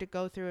so hard to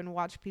go through and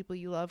watch people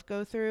you love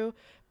go through.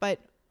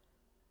 But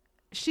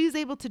she's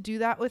able to do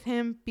that with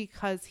him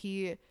because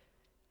he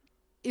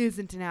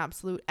isn't an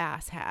absolute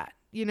asshat.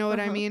 You know what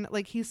I mean?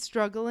 Like, he's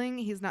struggling.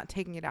 He's not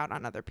taking it out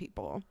on other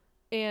people.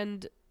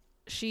 And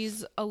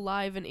she's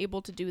alive and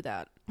able to do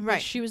that. Right.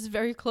 Like, she was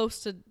very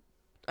close to,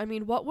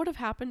 what would have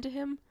happened to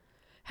him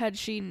had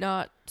she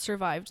not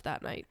survived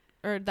that night?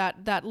 Or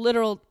that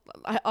literal,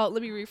 let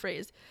me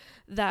rephrase,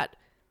 that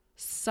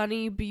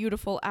sunny,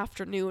 beautiful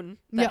afternoon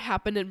that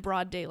happened in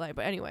broad daylight.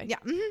 But anyway. Yeah.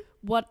 Mm-hmm.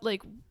 What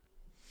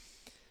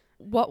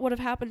would have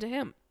happened to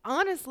him?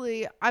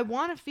 Honestly, I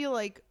want to feel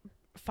like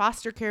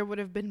foster care would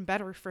have been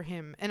better for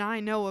him. And I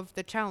know of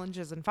the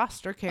challenges in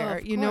foster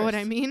care. You know what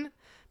I mean?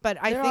 But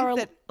I think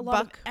that a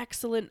lot of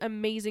excellent,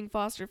 amazing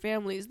foster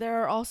families.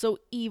 There are also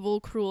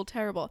evil, cruel,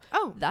 terrible.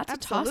 Oh, that's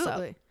absolutely. A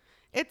toss-up.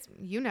 It's,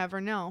 you never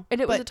know.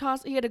 And it was a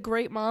toss. He had a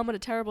great mom and a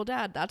terrible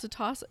dad. That's a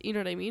toss. You know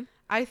what I mean?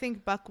 I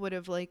think Buck would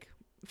have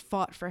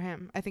fought for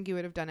him. I think he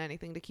would have done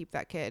anything to keep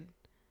that kid.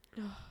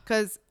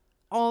 Because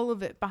all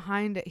of it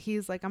behind it,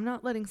 he's like, I'm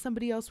not letting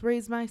somebody else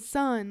raise my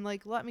son.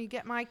 Like, let me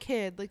get my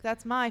kid. Like,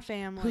 that's my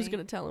family. Who's going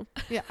to tell him?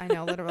 Yeah, I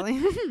know, literally.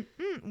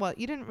 Well,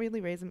 you didn't really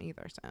raise him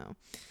either, so.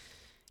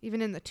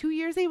 Even in the 2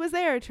 years he was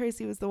there,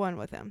 Tracey was the one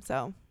with him.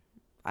 So,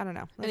 I don't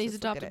know. And he's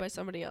adopted by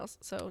somebody else.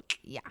 So,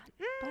 yeah.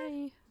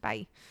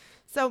 Bye.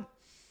 So,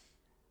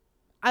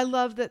 I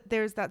love that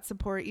there's that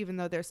support, even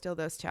though there's still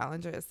those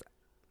challenges.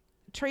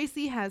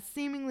 Tracey has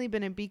seemingly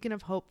been a beacon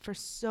of hope for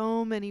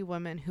so many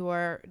women who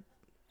are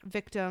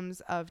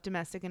victims of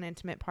domestic and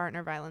intimate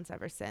partner violence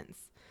ever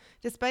since.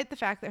 Despite the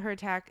fact that her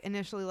attack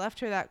initially left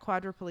her that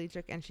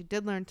quadriplegic and she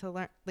did learn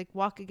to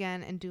walk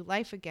again and do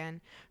life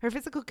again, her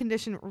physical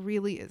condition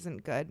really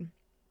isn't good.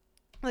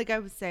 Like I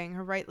was saying,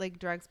 her right leg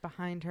drags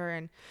behind her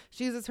and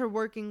she uses her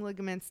working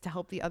ligaments to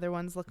help the other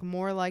ones look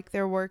more like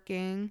they're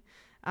working.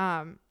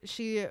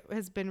 She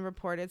has been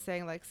reported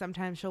saying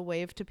sometimes she'll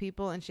wave to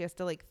people and she has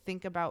to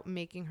think about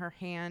making her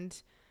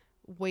hand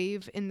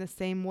wave in the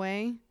same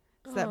way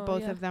so that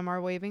both of them are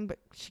waving, but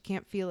she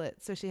can't feel it.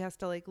 So she has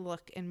to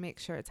look and make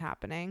sure it's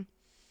happening.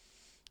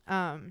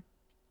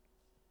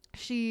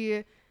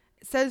 She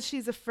says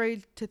she's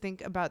afraid to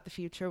think about the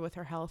future with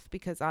her health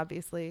because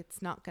obviously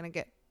it's not going to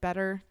get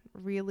better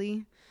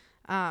really.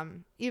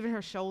 Even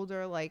her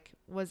shoulder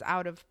was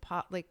out of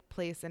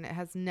place and it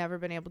has never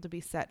been able to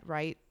be set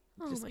right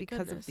just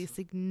because of the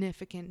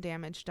significant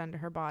damage done to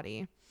her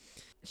body.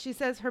 She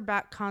says her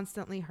back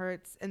constantly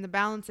hurts, and the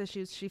balance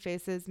issues she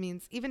faces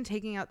means even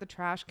taking out the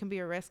trash can be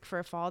a risk for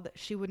a fall that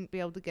she wouldn't be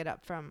able to get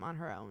up from on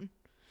her own.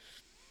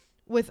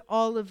 With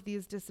all of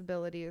these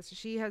disabilities,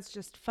 she has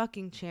just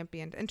fucking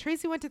championed. And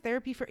Tracey went to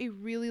therapy for a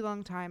really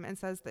long time and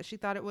says that she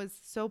thought it was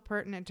so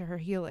pertinent to her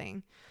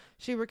healing.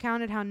 She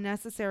recounted how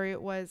necessary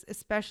it was,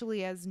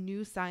 especially as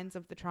new signs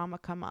of the trauma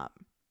come up.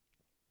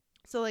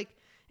 So, like,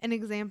 an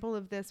example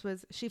of this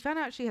was she found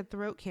out she had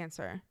throat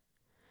cancer.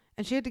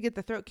 And she had to get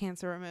the throat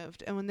cancer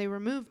removed. And when they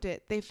removed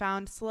it, they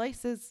found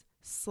slices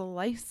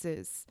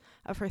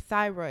of her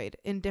thyroid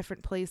in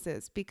different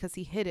places because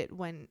he hid it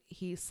when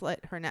he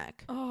slit her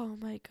neck. Oh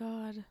my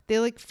God. They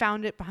like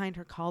found it behind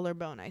her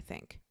collarbone, I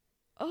think.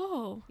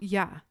 Oh.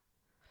 Yeah.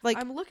 Like,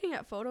 I'm looking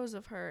at photos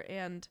of her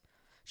and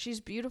she's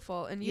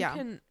beautiful, and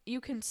you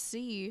can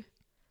see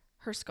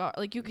her scar,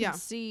 like you can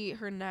see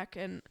her neck,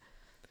 and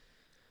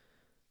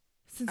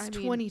since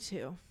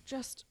 22.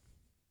 Just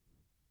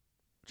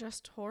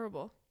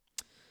horrible.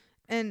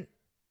 And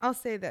I'll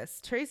say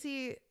this,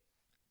 Tracey,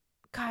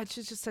 God,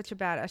 she's just such a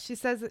badass. She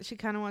says that she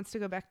kind of wants to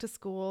go back to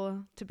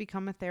school to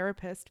become a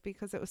therapist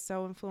because it was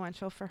so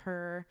influential for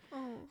her.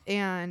 Oh.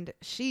 And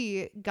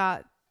she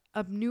got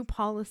a new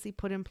policy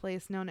put in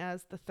place known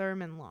as the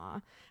Thurman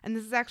law. And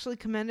this is actually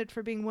commended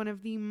for being one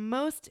of the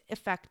most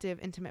effective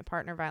intimate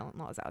partner violent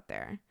laws out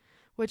there,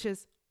 which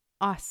is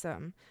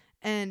awesome.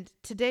 And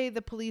today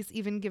the police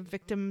even give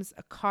victims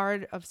a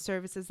card of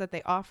services that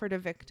they offer to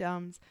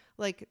victims.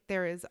 Like,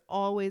 there is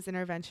always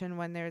intervention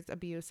when there's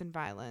abuse and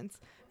violence.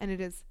 And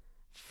it is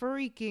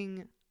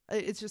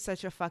it's just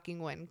such a fucking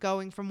win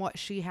going from what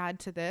she had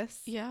to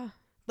this. Yeah.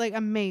 Like,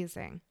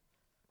 amazing.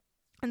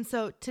 And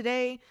so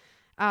today,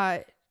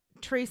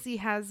 Tracey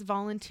has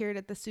volunteered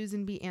at the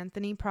Susan B.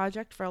 Anthony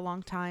Project for a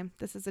long time.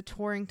 This is a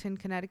Torrington,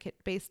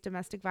 Connecticut-based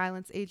domestic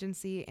violence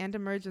agency and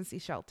emergency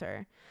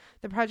shelter.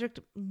 The project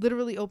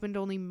literally opened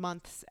only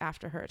months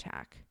after her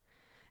attack.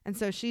 And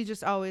so she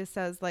just always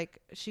says,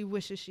 like, she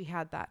wishes she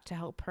had that to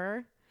help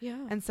her.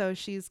 Yeah. And so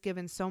she's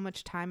given so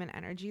much time and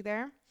energy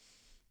there.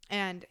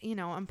 And, you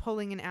know, I'm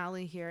pulling an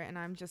alley here, and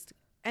I'm just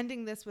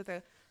ending this with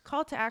a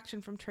call to action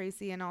from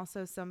Tracey, and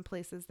also some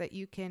places that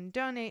you can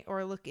donate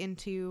or look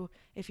into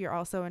if you're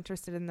also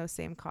interested in those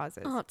same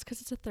causes. Oh, it's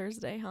because it's a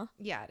Thursday, huh?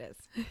 Yeah, it is.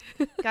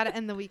 Got to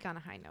end the week on a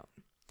high note.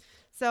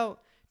 So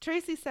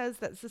Tracey says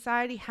that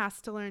society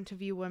has to learn to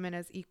view women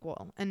as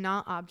equal and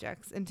not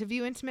objects, and to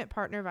view intimate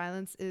partner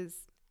violence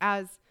is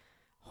as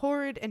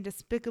horrid and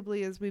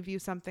despicably as we view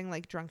something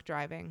like drunk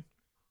driving.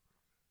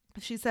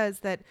 She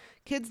says that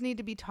kids need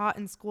to be taught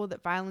in school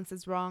that violence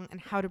is wrong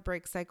and how to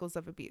break cycles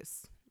of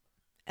abuse.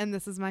 And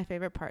this is my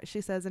favorite part.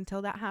 She says,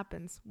 until that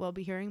happens, we'll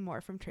be hearing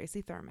more from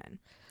Tracey Thurman.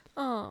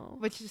 Oh.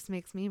 Which just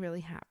makes me really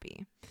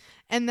happy.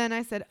 And then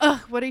I said, ugh,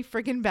 what a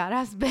freaking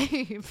badass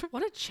babe.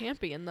 What a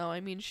champion, though.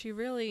 I mean, she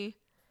really...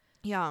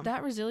 Yeah.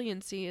 That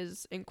resiliency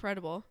is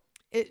incredible.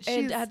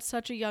 And at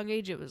such a young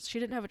age, she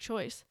didn't have a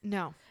choice.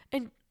 No.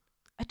 And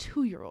a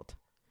 2-year-old.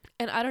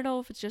 And I don't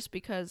know if it's just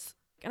because...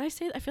 And I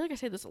feel like I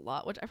say this a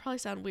lot, which I probably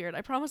sound weird.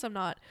 I promise I'm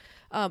not.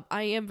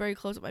 I am very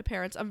close with my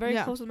parents. I'm very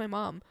close with my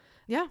mom.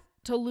 Yeah.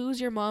 To lose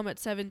your mom at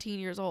 17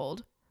 years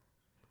old.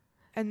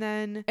 And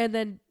then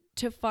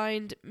to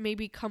find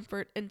maybe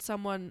comfort in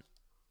someone.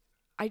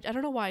 I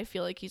don't know why I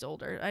feel like he's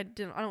older. I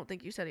don't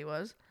think you said he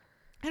was.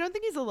 I don't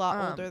think he's a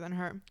lot older than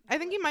her. I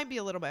think he might be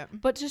a little bit.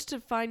 But just to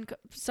find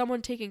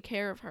someone taking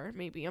care of her,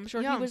 maybe. I'm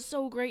sure he was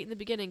so great in the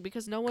beginning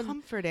because no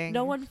one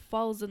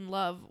falls in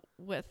love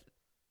with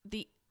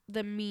the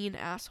mean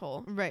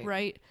asshole.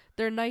 Right?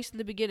 They're nice in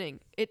the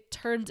beginning. It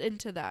turns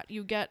into that.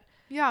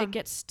 It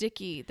gets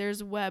sticky.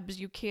 There's webs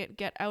you can't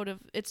get out of.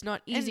 It's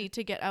not easy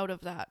to get out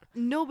of that.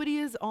 Nobody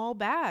is all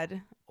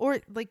bad. Or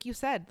like you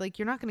said, like,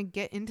 you're not going to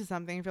get into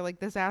something if you're like,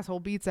 this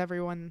asshole beats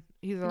everyone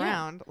he's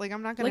around. Like,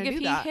 I'm not going to do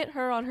that. Like, if he hit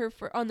her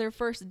on their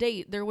first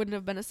date, there wouldn't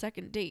have been a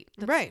second date.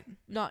 That's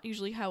not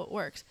usually how it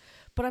works.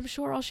 But I'm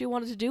sure all she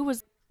wanted to do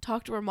was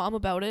talk to her mom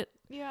about it.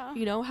 Yeah.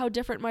 You know, how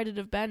different might it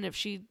have been if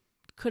she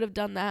could have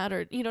done that,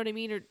 or, you know what I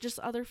mean? Or just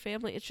other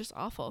family. It's just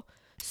awful.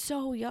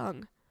 So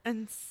young.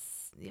 And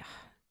yeah.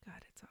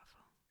 God, it's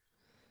awful.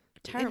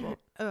 Terrible.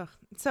 Ugh.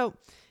 So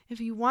if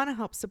you want to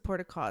help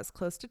support a cause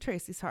close to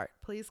Tracey's heart,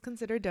 please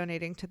consider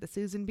donating to the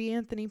Susan B.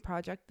 Anthony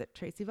Project that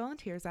Tracey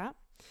volunteers at.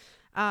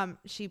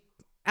 She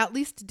at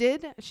least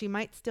did. She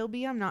might still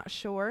be. I'm not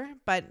sure.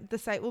 But the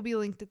site will be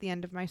linked at the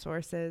end of my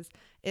sources.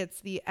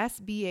 It's the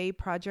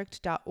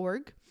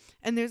sbaproject.org.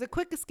 And there's a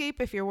quick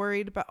escape if you're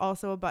worried, but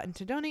also a button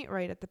to donate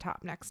right at the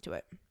top next to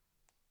it.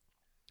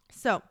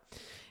 So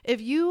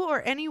if you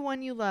or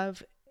anyone you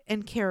love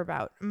and care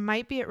about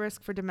might be at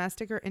risk for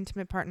domestic or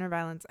intimate partner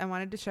violence, I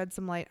wanted to shed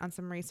some light on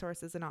some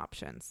resources and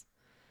options.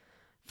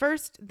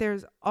 First,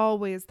 there's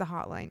always the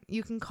hotline.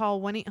 You can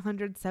call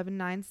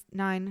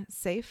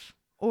 1-800-799-SAFE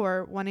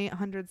or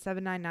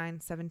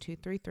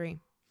 1-800-799-7233.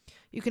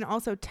 You can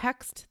also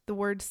text the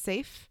word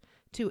SAFE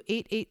to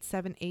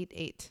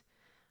 88788.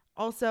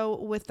 Also,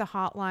 with the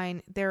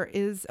hotline, there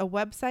is a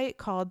website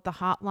called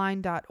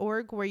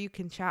thehotline.org where you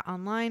can chat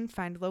online,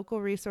 find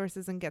local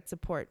resources, and get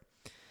support.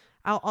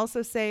 I'll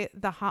also say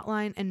the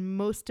hotline and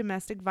most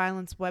domestic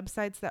violence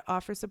websites that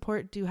offer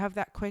support do have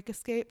that quick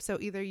escape. So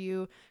either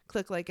you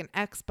click like an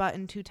X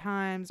button 2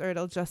 times, or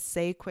it'll just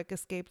say quick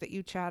escape that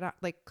you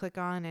click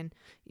on. And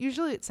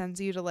usually it sends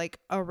you to like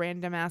a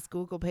random ass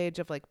Google page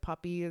of like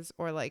puppies,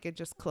 or like it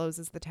just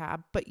closes the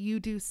tab. But you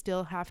do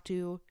still have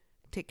to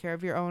take care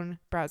of your own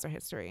browser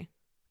history.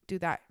 Do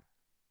that.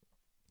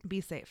 Be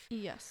safe.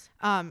 Yes.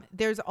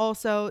 There's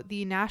also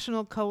the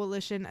National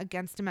Coalition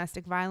Against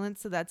Domestic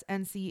Violence, so that's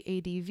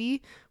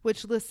NCADV,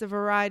 which lists a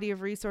variety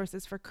of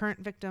resources for current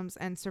victims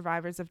and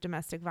survivors of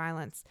domestic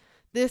violence.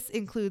 This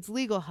includes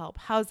legal help,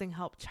 housing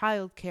help,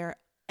 childcare,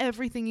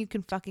 everything you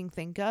can fucking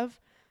think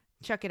of.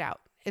 Check it out.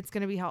 It's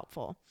going to be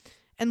helpful.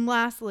 And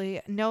lastly,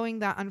 knowing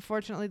that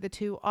unfortunately the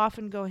two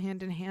often go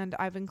hand in hand,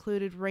 I've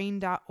included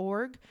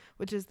RAIN.org,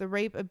 which is the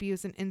Rape,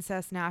 Abuse, and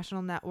Incest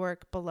National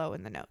Network, below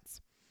in the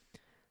notes.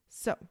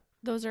 So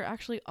those are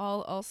actually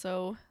all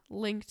also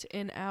linked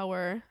in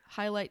our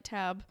highlight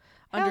tab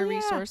under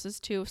resources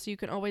too. So you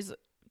can always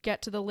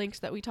get to the links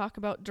that we talk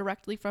about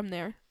directly from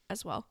there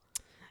as well.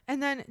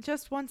 And then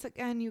just once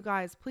again, you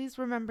guys, please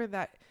remember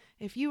that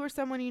if you or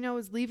someone you know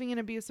is leaving an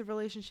abusive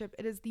relationship,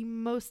 it is the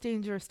most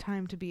dangerous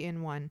time to be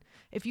in one.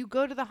 If you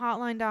go to the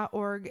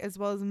hotline.org, as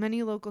well as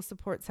many local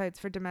support sites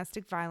for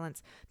domestic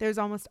violence, there's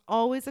almost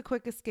always a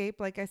quick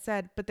escape, like I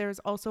said, but there's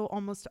also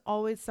almost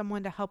always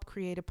someone to help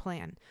create a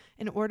plan.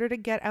 In order to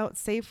get out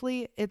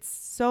safely, it's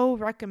so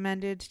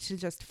recommended to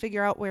just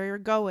figure out where you're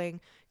going,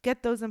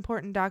 get those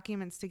important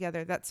documents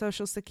together, that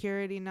social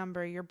security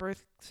number, your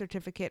birth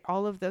certificate,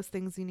 all of those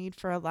things you need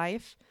for a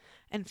life,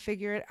 and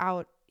figure it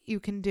out. You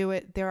can do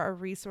it. There are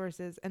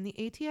resources, and the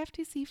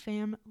ATFTC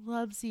fam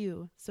loves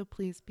you. So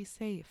please be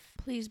safe.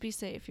 Please be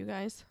safe, you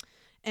guys.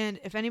 And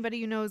if anybody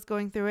you know is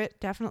going through it,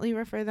 definitely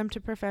refer them to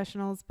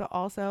professionals, but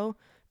also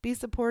be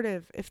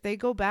supportive. If they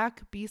go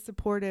back, be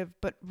supportive,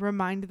 but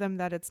remind them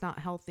that it's not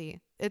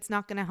healthy. It's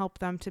not going to help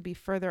them to be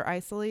further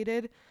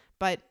isolated,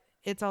 but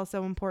it's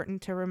also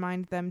important to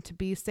remind them to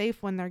be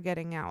safe when they're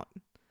getting out.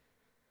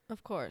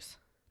 Of course.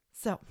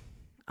 So,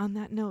 on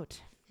that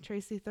note,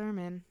 Tracey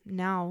Thurman,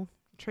 now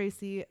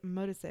Tracey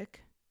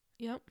Motuzick.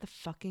 Yep. The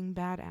fucking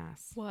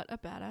badass. What a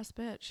badass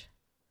bitch.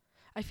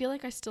 I feel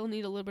like I still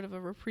need a little bit of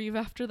a reprieve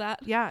after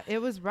that. Yeah,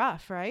 it was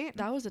rough, right?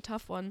 That was a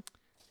tough one.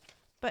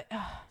 But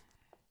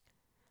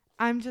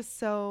I'm just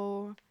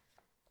so...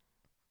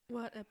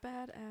 What a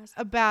badass.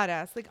 A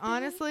badass. Like,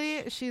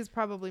 honestly, she's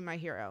probably my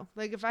hero.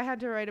 Like, if I had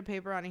to write a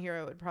paper on a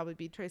hero, it would probably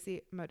be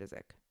Tracey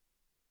Motuzick.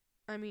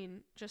 I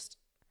mean, just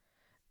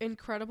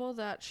incredible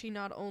that she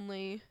not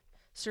only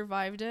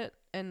survived it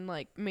and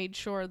like made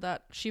sure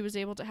that she was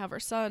able to have her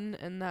son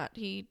and that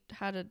he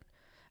had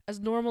as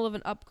normal of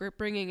an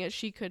upbringing as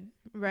she could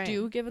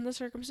do given the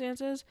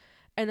circumstances,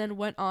 and then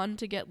went on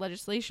to get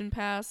legislation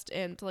passed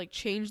and to like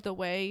change the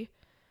way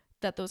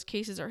that those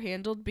cases are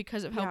handled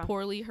because of how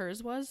poorly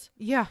hers was.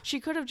 Yeah.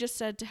 She could have just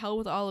said to hell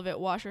with all of it,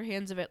 wash her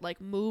hands of it,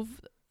 like move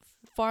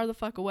far the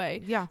fuck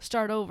away. Yeah.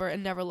 Start over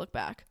and never look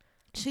back.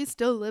 She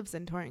still lives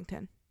in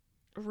Torrington.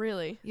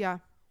 Really? Yeah.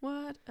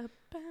 What a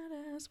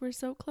badass. We're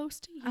so close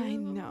to you. I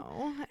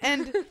know.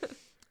 And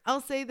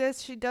I'll say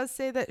this. She does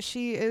say that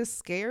she is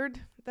scared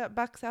that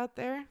Buck's out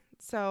there.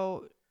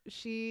 So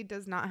she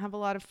does not have a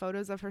lot of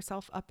photos of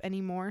herself up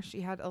anymore.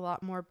 She had a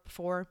lot more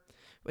before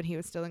when he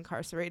was still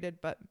incarcerated.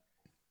 But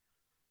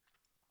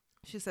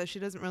she says she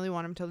doesn't really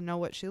want him to know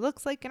what she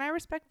looks like. And I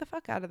respect the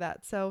fuck out of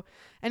that. So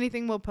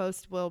anything we'll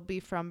post will be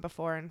from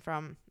before and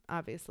from,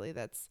 obviously,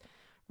 that's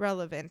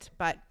relevant.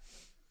 But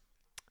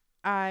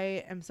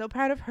I am so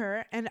proud of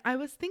her. And I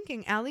was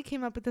thinking, Allie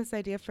came up with this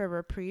idea for a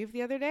reprieve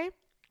the other day,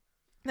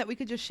 that we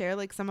could just share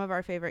like some of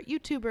our favorite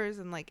YouTubers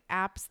and like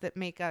apps that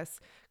make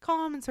us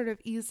calm and sort of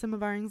ease some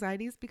of our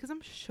anxieties, because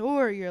I'm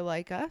sure you're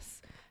like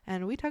us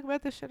and we talk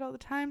about this shit all the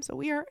time. So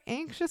we are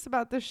anxious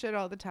about this shit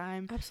all the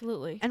time.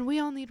 Absolutely. And we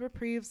all need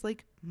reprieves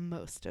like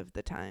most of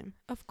the time.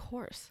 Of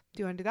course.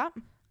 Do you want to do that?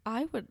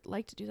 I would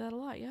like to do that a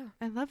lot. Yeah.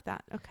 I love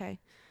that.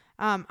 Okay.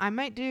 I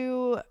might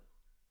do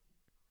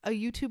a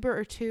YouTuber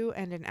or two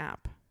and an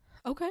app.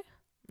 Okay.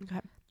 Okay.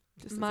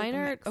 Mine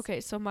are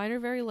okay. So mine are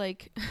very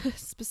like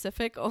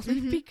specific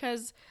only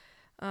because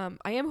I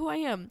am who I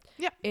am.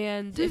 Yeah.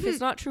 And if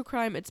it's not true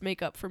crime, it's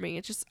makeup for me.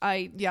 It's just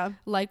I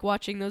like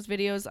watching those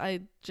videos.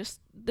 I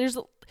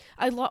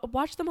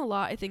watch them a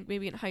lot. I think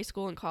maybe in high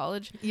school and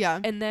college.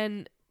 Yeah. And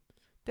then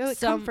they're like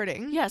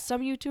comforting. Yeah.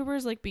 Some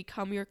YouTubers like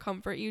become your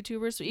comfort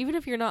YouTubers. So even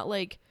if you're not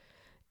like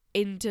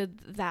into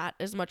that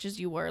as much as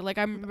you were, like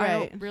I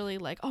don't really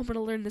like, oh, I'm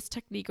gonna learn this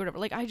technique or whatever.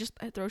 Like I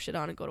throw shit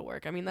on and go to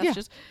work. I mean that's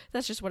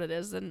just what it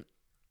is. And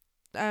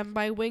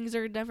my wings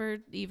are never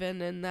even,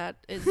 and that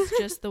is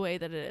just the way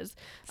that it is.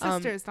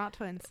 Sisters, not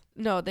twins.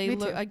 No, they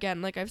look,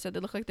 again, like I've said, they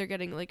look like they're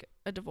getting like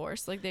a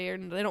divorce. Like they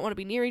don't want to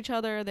be near each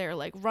other. They're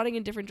like running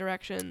in different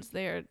directions.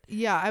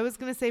 Yeah, I was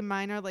gonna say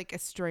mine are like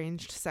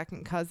estranged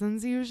second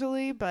cousins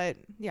usually, but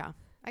yeah.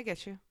 I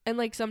get you. And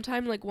like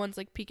sometimes like one's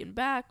like peeking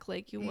back,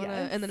 like you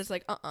wanna, and then it's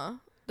like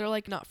they're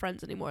like not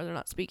friends anymore. They're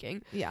not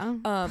speaking. Yeah.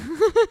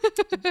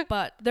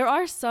 But there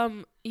are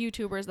some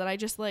YouTubers that I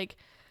just like.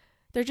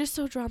 They're just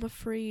so drama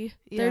free.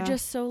 Yeah. They're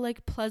just so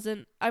like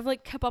pleasant. I've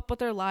like kept up with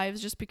their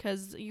lives just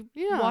because you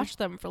watch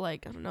them for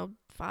like, I don't know,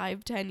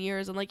 5-10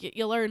 years, and like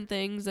you learn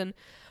things. And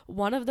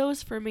one of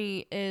those for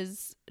me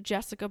is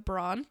Jessica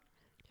Braun.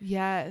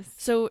 Yes.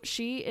 So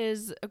she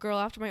is a girl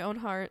after my own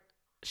heart.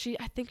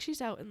 I think she's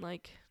out in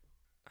like,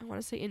 I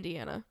want to say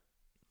Indiana.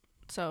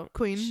 So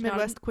Queen,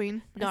 Midwest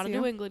Queen. Not a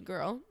New England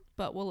girl,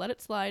 but we'll let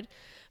it slide.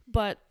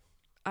 But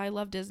I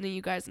love Disney.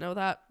 You guys know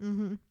that.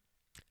 Mm-hmm.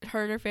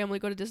 Her and her family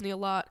go to Disney a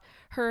lot.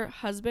 Her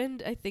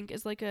husband, I think,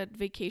 is like a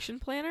vacation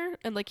planner,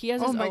 and like he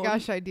has his own. Oh my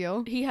gosh,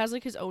 ideal. He has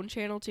like his own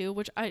channel too,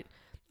 which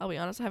I'll be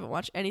honest, I haven't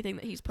watched anything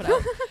that he's put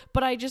out,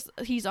 but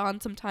he's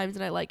on sometimes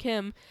and I like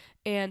him.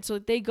 And so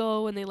they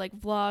go and they like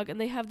vlog,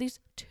 and they have these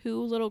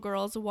 2 little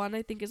girls. One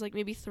I think is like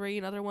maybe 3,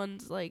 another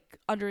one's like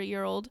under a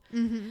year old.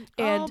 Mm-hmm.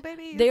 And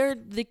they're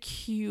the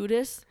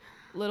cutest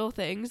little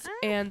things.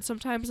 And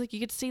sometimes like you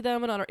get to see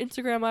them, and on her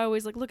Instagram I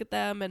always like look at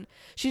them, and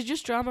she's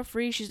just drama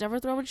free. She's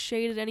never throwing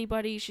shade at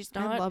anybody. She's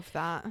not. I love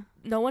that.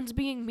 No one's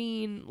being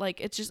mean.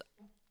 Like it's just,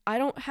 I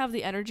don't have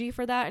the energy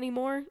for that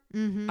anymore.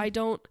 Mm-hmm. I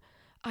don't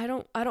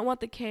want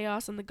the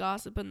chaos and the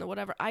gossip and the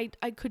whatever. I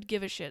could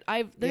give a shit.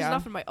 There's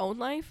enough in my own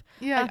life.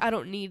 Yeah. Like, I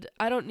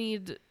don't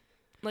need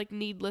like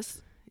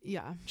needless.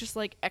 Yeah. Just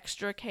like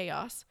extra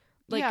chaos.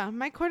 Like, yeah.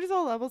 My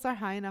cortisol levels are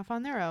high enough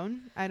on their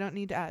own. I don't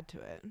need to add to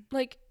it.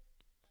 Like,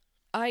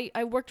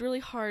 I worked really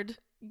hard,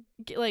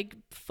 like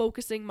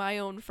focusing my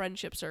own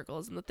friendship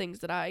circles and the things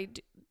that I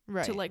do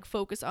to like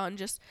focus on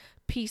just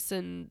peace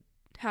and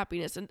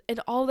happiness, and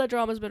all that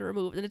drama has been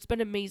removed, and it's been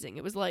amazing.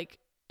 It was like,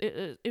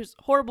 it was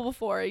horrible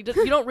before. You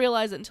don't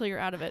realize it until you're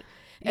out of it.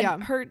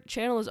 And her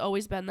channel has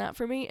always been that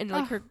for me, and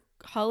like her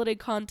holiday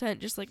content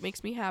just like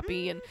makes me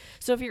happy. And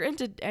so if you're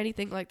into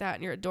anything like that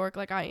and you're a dork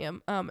like I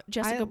am,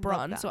 Jessica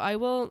Braun. So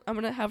I'm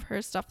gonna have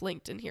her stuff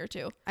linked in here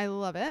too. I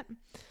love it.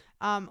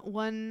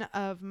 One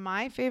of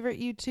my favorite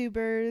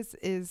YouTubers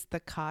is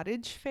the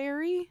Cottage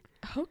Fairy.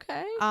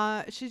 Okay.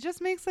 She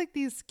just makes like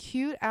these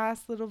cute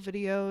ass little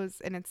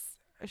videos, and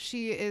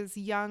she is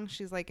young.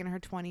 She's like in her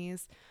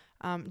 20s.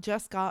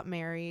 Just got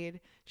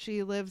married.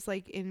 She lives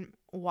like in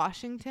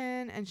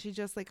Washington, and she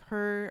just like,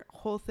 her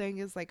whole thing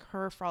is like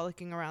her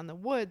frolicking around the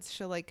woods.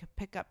 She'll like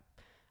pick up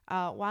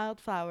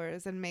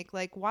wildflowers and make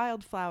like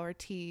wildflower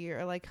tea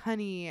or like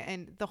honey,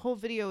 and the whole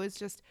video is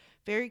just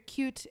very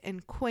cute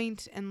and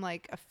quaint and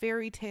like a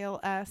fairy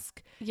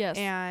tale-esque. Yes.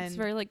 And it's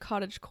very like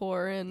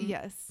cottagecore. And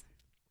yes.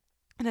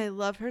 And I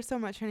love her so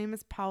much. Her name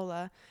is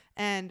Paula,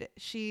 and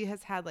she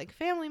has had like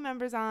family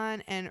members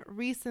on, and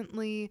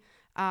recently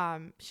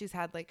she's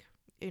had like,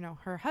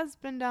 her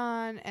husband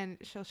on, and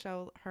she'll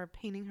show her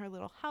painting her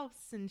little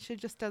house, and she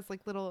just does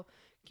like little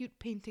cute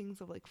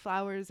paintings of like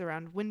flowers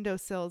around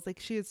windowsills.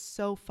 Like, she is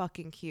so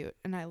fucking cute,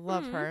 and I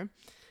love her.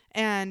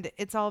 And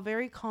it's all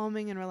very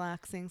calming and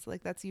relaxing. So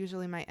like, that's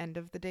usually my end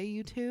of the day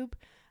YouTube.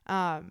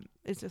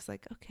 It's just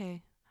like,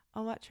 okay,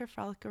 I'll watch her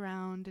frolic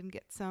around and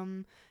get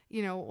some,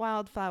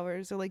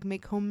 wildflowers, or like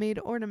make homemade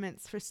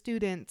ornaments for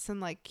students,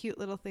 and like cute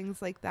little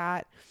things like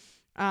that.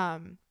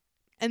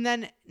 And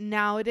then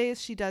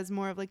nowadays she does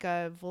more of like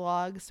a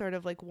vlog, sort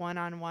of like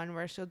one-on-one,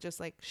 where she'll just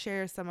like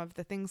share some of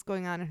the things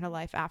going on in her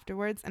life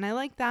afterwards. And I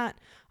like that.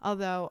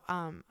 Although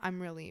I'm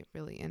really,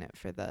 really in it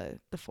for the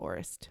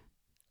forest.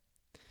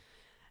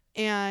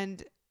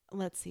 And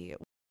let's see.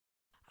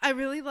 I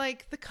really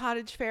like the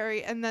Cottage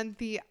Fairy. And then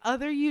the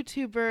other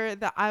YouTuber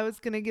that I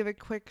was going to give a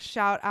quick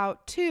shout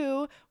out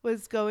to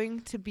was going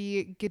to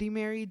be Giddy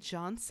Mary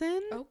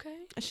Johnson. Okay.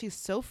 She's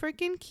so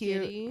freaking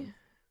cute. Giddy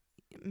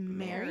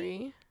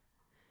Mary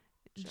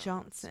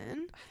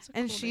Johnson.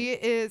 And cool she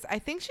is, I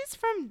think she's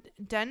from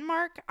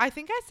Denmark. I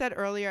think I said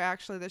earlier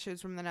actually that she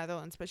was from the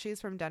Netherlands, but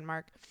she's from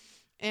Denmark.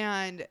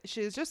 And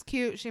she's just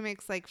cute. She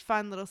makes like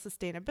fun little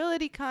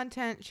sustainability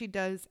content. She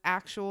does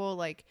actual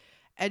like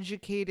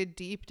educated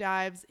deep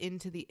dives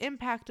into the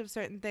impact of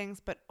certain things,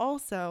 but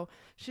also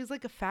she's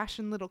like a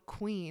fashion little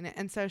queen.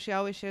 And so she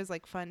always shares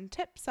like fun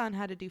tips on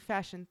how to do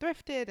fashion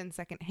thrifted and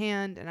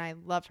secondhand. And I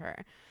love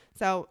her.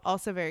 So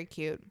also very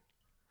cute.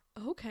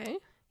 Okay.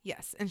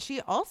 Yes. And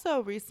she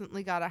also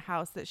recently got a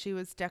house that she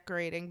was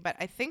decorating, but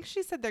I think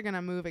she said they're going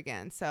to move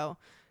again. So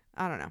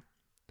I don't know.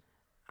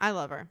 I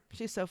love her.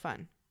 She's so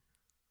fun.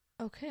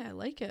 Okay. I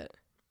like it.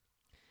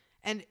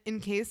 And in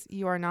case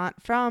you are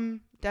not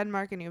from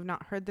Denmark and you have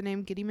not heard the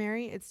name Giddy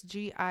Mary, it's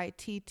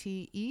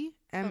Gitttemary.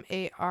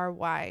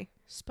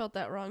 Spelled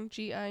that wrong.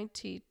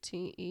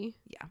 Gitte.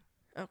 Yeah.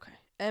 Okay.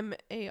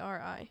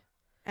 Mari.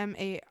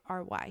 Mary.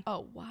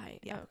 Oh, Y.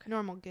 Yeah. Okay.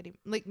 Normal Giddy.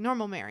 Like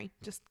normal Mary.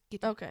 Just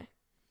Giddy. Okay.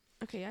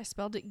 Okay. I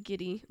spelled it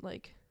giddy.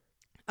 Like.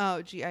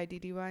 Oh,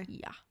 Giddy.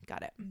 Yeah.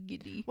 Got it.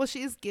 Giddy. Well,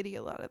 she is giddy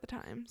a lot of the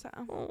time.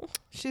 So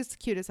she's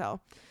cute as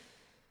hell.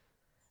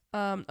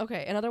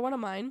 Okay. Another one of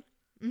mine.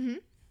 Mm-hmm.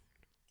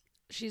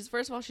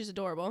 First of all, she's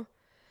adorable.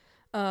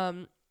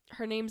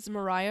 her name's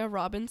Mariah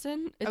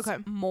Robinson. It's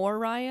okay.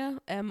 Moriah,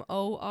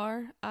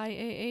 Moriah.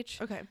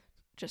 Okay.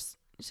 Just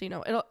so you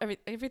know,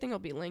 everything will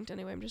be linked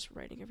anyway. I'm just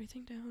writing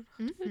everything down.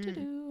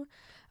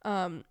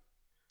 Mm-hmm.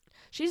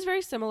 She's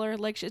very similar.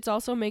 Like, it's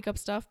also makeup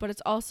stuff, but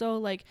it's also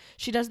like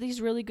she does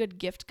these really good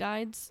gift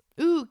guides.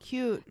 Ooh,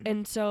 cute.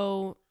 And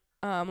so,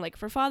 like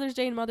for Father's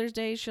Day and Mother's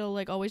Day, she'll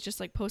like always just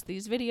like post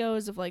these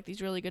videos of like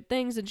these really good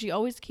things, and she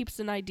always keeps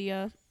an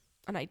idea.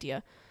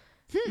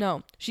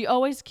 No, she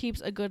always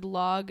keeps a good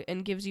log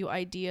and gives you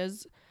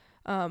ideas,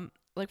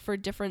 like for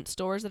different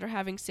stores that are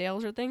having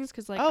sales or things.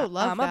 Cause like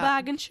I'm a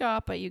bag and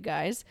shop at you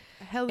guys.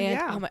 Hell and,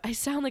 yeah. I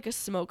sound like a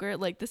smoker.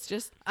 Like this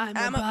just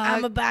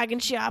I'm a bag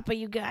and shop at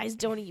you guys.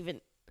 Don't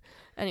even.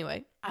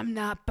 Anyway, I'm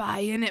not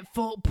buying it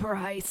full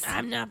price.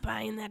 I'm not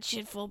buying that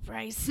shit full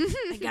price.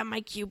 I got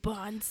my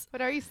coupons.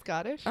 But are you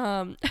Scottish?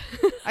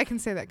 I can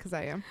say that because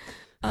I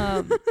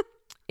am.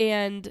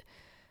 And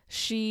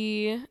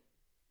she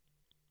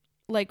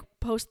like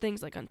posts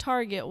things like on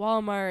Target,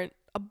 Walmart,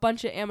 a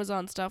bunch of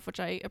Amazon stuff,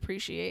 which I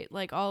appreciate.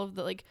 Like all of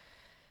the like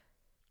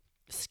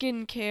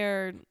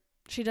skincare.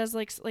 She does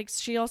like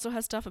she also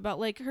has stuff about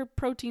like her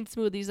protein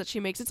smoothies that she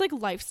makes. It's like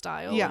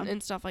lifestyle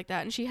and stuff like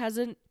that. And she has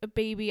a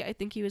baby. I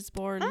think he was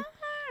born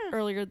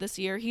earlier this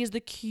year. He's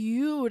the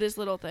cutest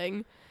little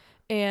thing.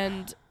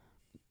 And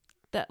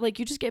that like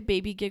you just get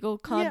baby giggle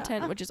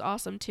content, which is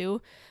awesome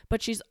too.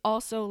 But she's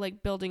also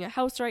like building a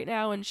house right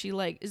now, and she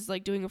like is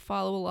like doing a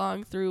follow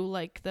along through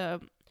like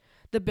the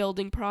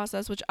building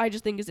process, which I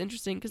just think is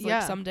interesting because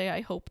like someday I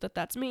hope that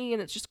that's me,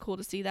 and it's just cool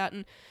to see that.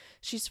 And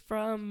she's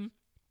from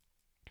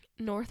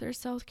North or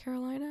South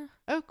Carolina.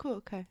 Oh, cool.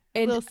 Okay.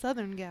 And, little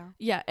Southern gal.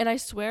 Yeah, and I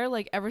swear,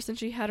 like ever since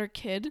she had her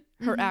kid,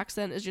 her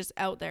accent is just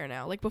out there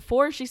now. Like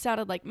before, she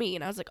sounded like me,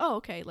 and I was like, oh,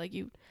 okay, like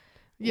you.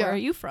 Where are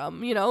you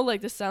from? You know,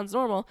 like this sounds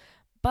normal.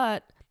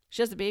 But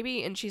she has a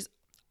baby, and she's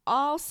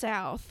all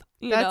South.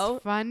 You know,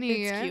 that's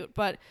funny. It's cute,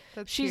 but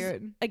she's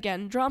cute.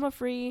 Again, drama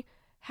free,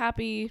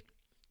 happy.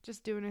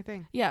 Just doing her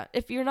thing. Yeah,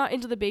 if you're not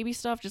into the baby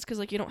stuff, just because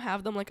like you don't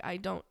have them, like I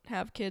don't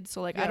have kids,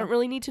 so like I don't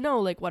really need to know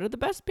like what are the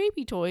best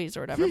baby toys or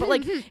whatever. But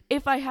like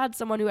if I had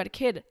someone who had a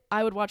kid,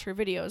 I would watch her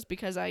videos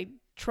because I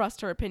trust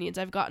her opinions.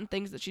 I've gotten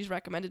things that she's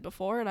recommended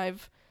before, and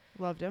I've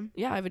loved them.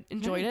 Yeah, I've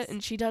enjoyed it,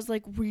 and she does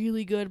like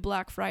really good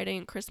Black Friday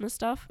and Christmas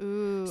stuff.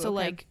 Ooh, so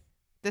like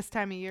this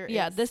time of year.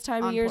 Yeah, this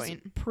time of year is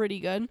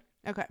pretty good.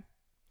 Okay,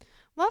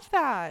 love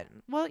that.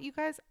 Well, you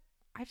guys.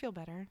 I feel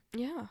better.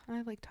 Yeah.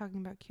 I like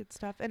talking about cute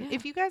stuff. And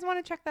if you guys want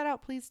to check that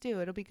out, please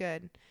do. It'll be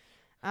good.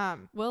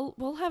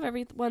 We'll have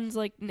everyone's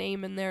like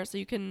name in there so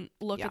you can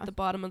look at the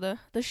bottom of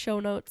the show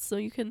notes, so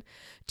you can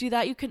do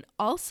that. You can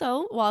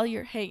also, while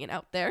you're hanging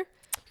out there,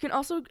 you can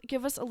also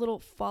give us a little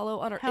follow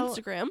on our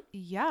Instagram.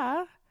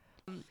 Yeah.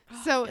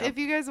 So if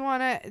you guys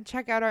want to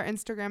check out our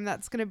Instagram,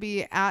 that's going to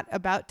be at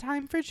About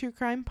Time for True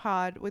Crime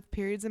Pod with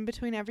periods in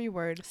between every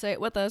word. Say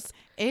it with us.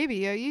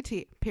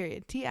 ABOUT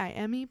period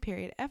TIME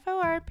period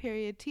FOR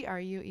period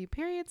TRUE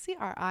period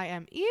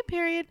CRIME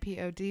period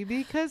POD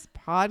because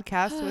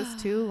podcast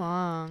was too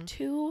long.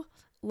 Too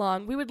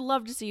long. We would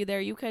love to see you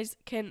there. You guys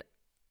can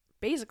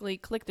basically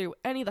click through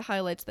any of the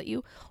highlights that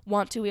you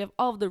want to. We have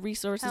all of the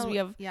resources. We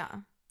have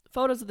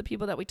photos of the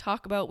people that we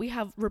talk about. We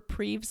have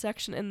reprieve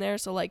section in there,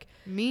 so like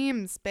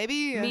memes,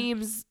 baby.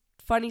 Memes,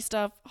 funny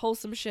stuff,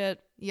 wholesome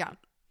shit. Yeah.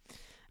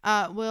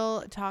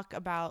 We'll talk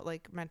about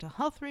like mental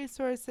health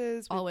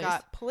resources. We've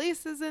got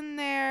places in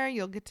there.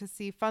 You'll get to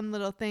see fun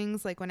little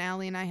things like when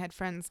Allie and I had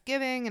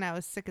Friendsgiving and I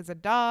was sick as a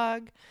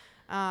dog.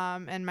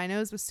 And my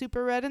nose was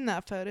super red in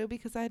that photo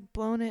because I had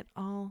blown it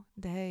all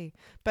day.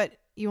 But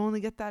you only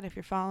get that if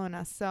you're following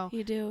us. So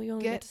you do. You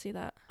only get to see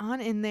that.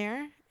 On in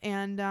there.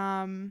 And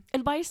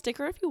buy a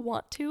sticker if you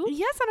want to.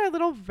 Yes, on our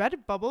little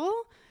Redbubble.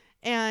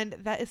 And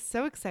that is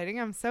so exciting.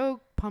 I'm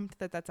so pumped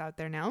that that's out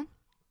there now.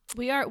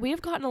 We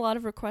have gotten a lot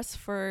of requests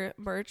for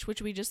merch,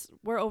 which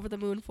we're over the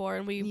moon for,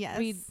 and we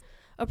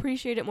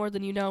appreciate it more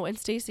than you know. And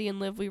Stacey and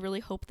Liv, we really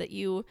hope that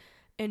you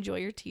enjoy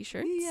your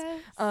t-shirts.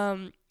 Yes.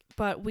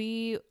 But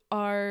we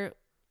have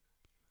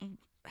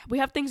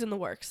things in the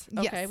works.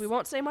 Okay. Yes. We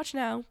won't say much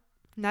now.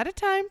 Not a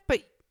time,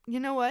 but you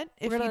know what?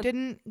 If you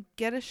didn't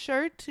get a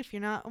shirt, if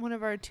you're not one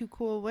of our 2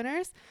 cool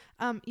winners,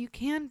 you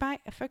can buy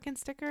a freaking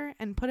sticker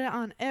and put it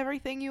on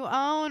everything you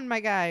own,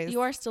 my guys.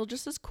 You are still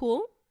just as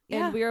cool.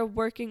 Yeah. And we are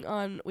working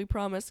on, we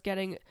promise,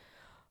 getting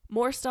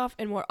more stuff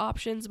and more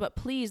options. But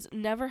please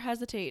never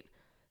hesitate.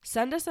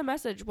 Send us a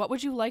message. What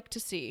would you like to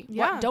see?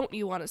 Yeah. What don't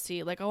you want to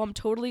see? Like, oh, I'm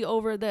totally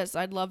over this.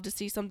 I'd love to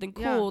see something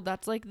cool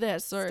that's like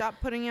this. Or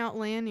stop putting out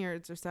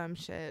lanyards or some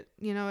shit.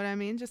 You know what I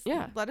mean? Just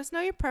let us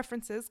know your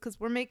preferences because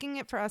we're making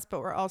it for us,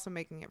 but we're also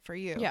making it for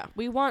you. Yeah.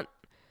 We want,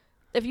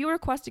 if you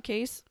request a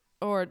case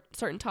or a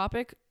certain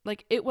topic,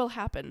 like it will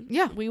happen.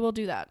 Yeah. We will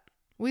do that.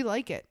 We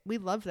like it. We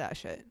love that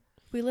shit.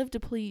 We live to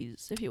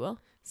please, if you will.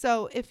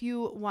 So if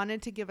you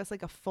wanted to give us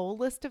like a full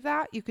list of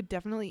that, you could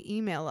definitely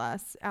email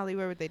us. Allie,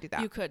 where would they do that?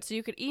 You could. So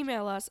you could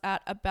email us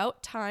at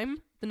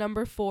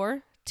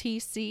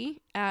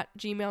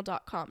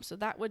abouttime4tc@gmail.com. So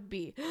that would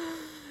be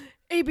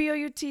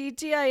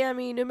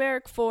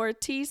ABOUTTIME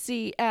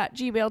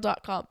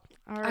 4tc@gmail.com.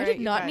 All right, I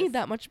did not need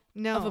that much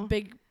no. of a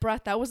big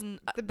breath. That wasn't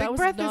the big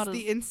breath is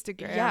the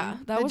Instagram. Yeah,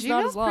 that was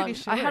not as long.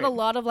 I had a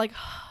lot of like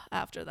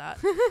after that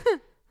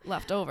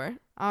left over.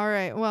 All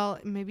right. Well,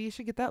 maybe you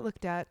should get that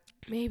looked at.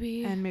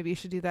 Maybe. And maybe you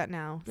should do that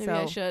now. Maybe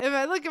I should. If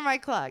I look at my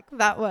clock,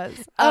 that was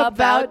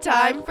About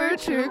Time for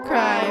True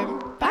Crime.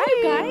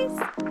 Bye,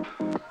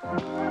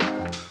 guys.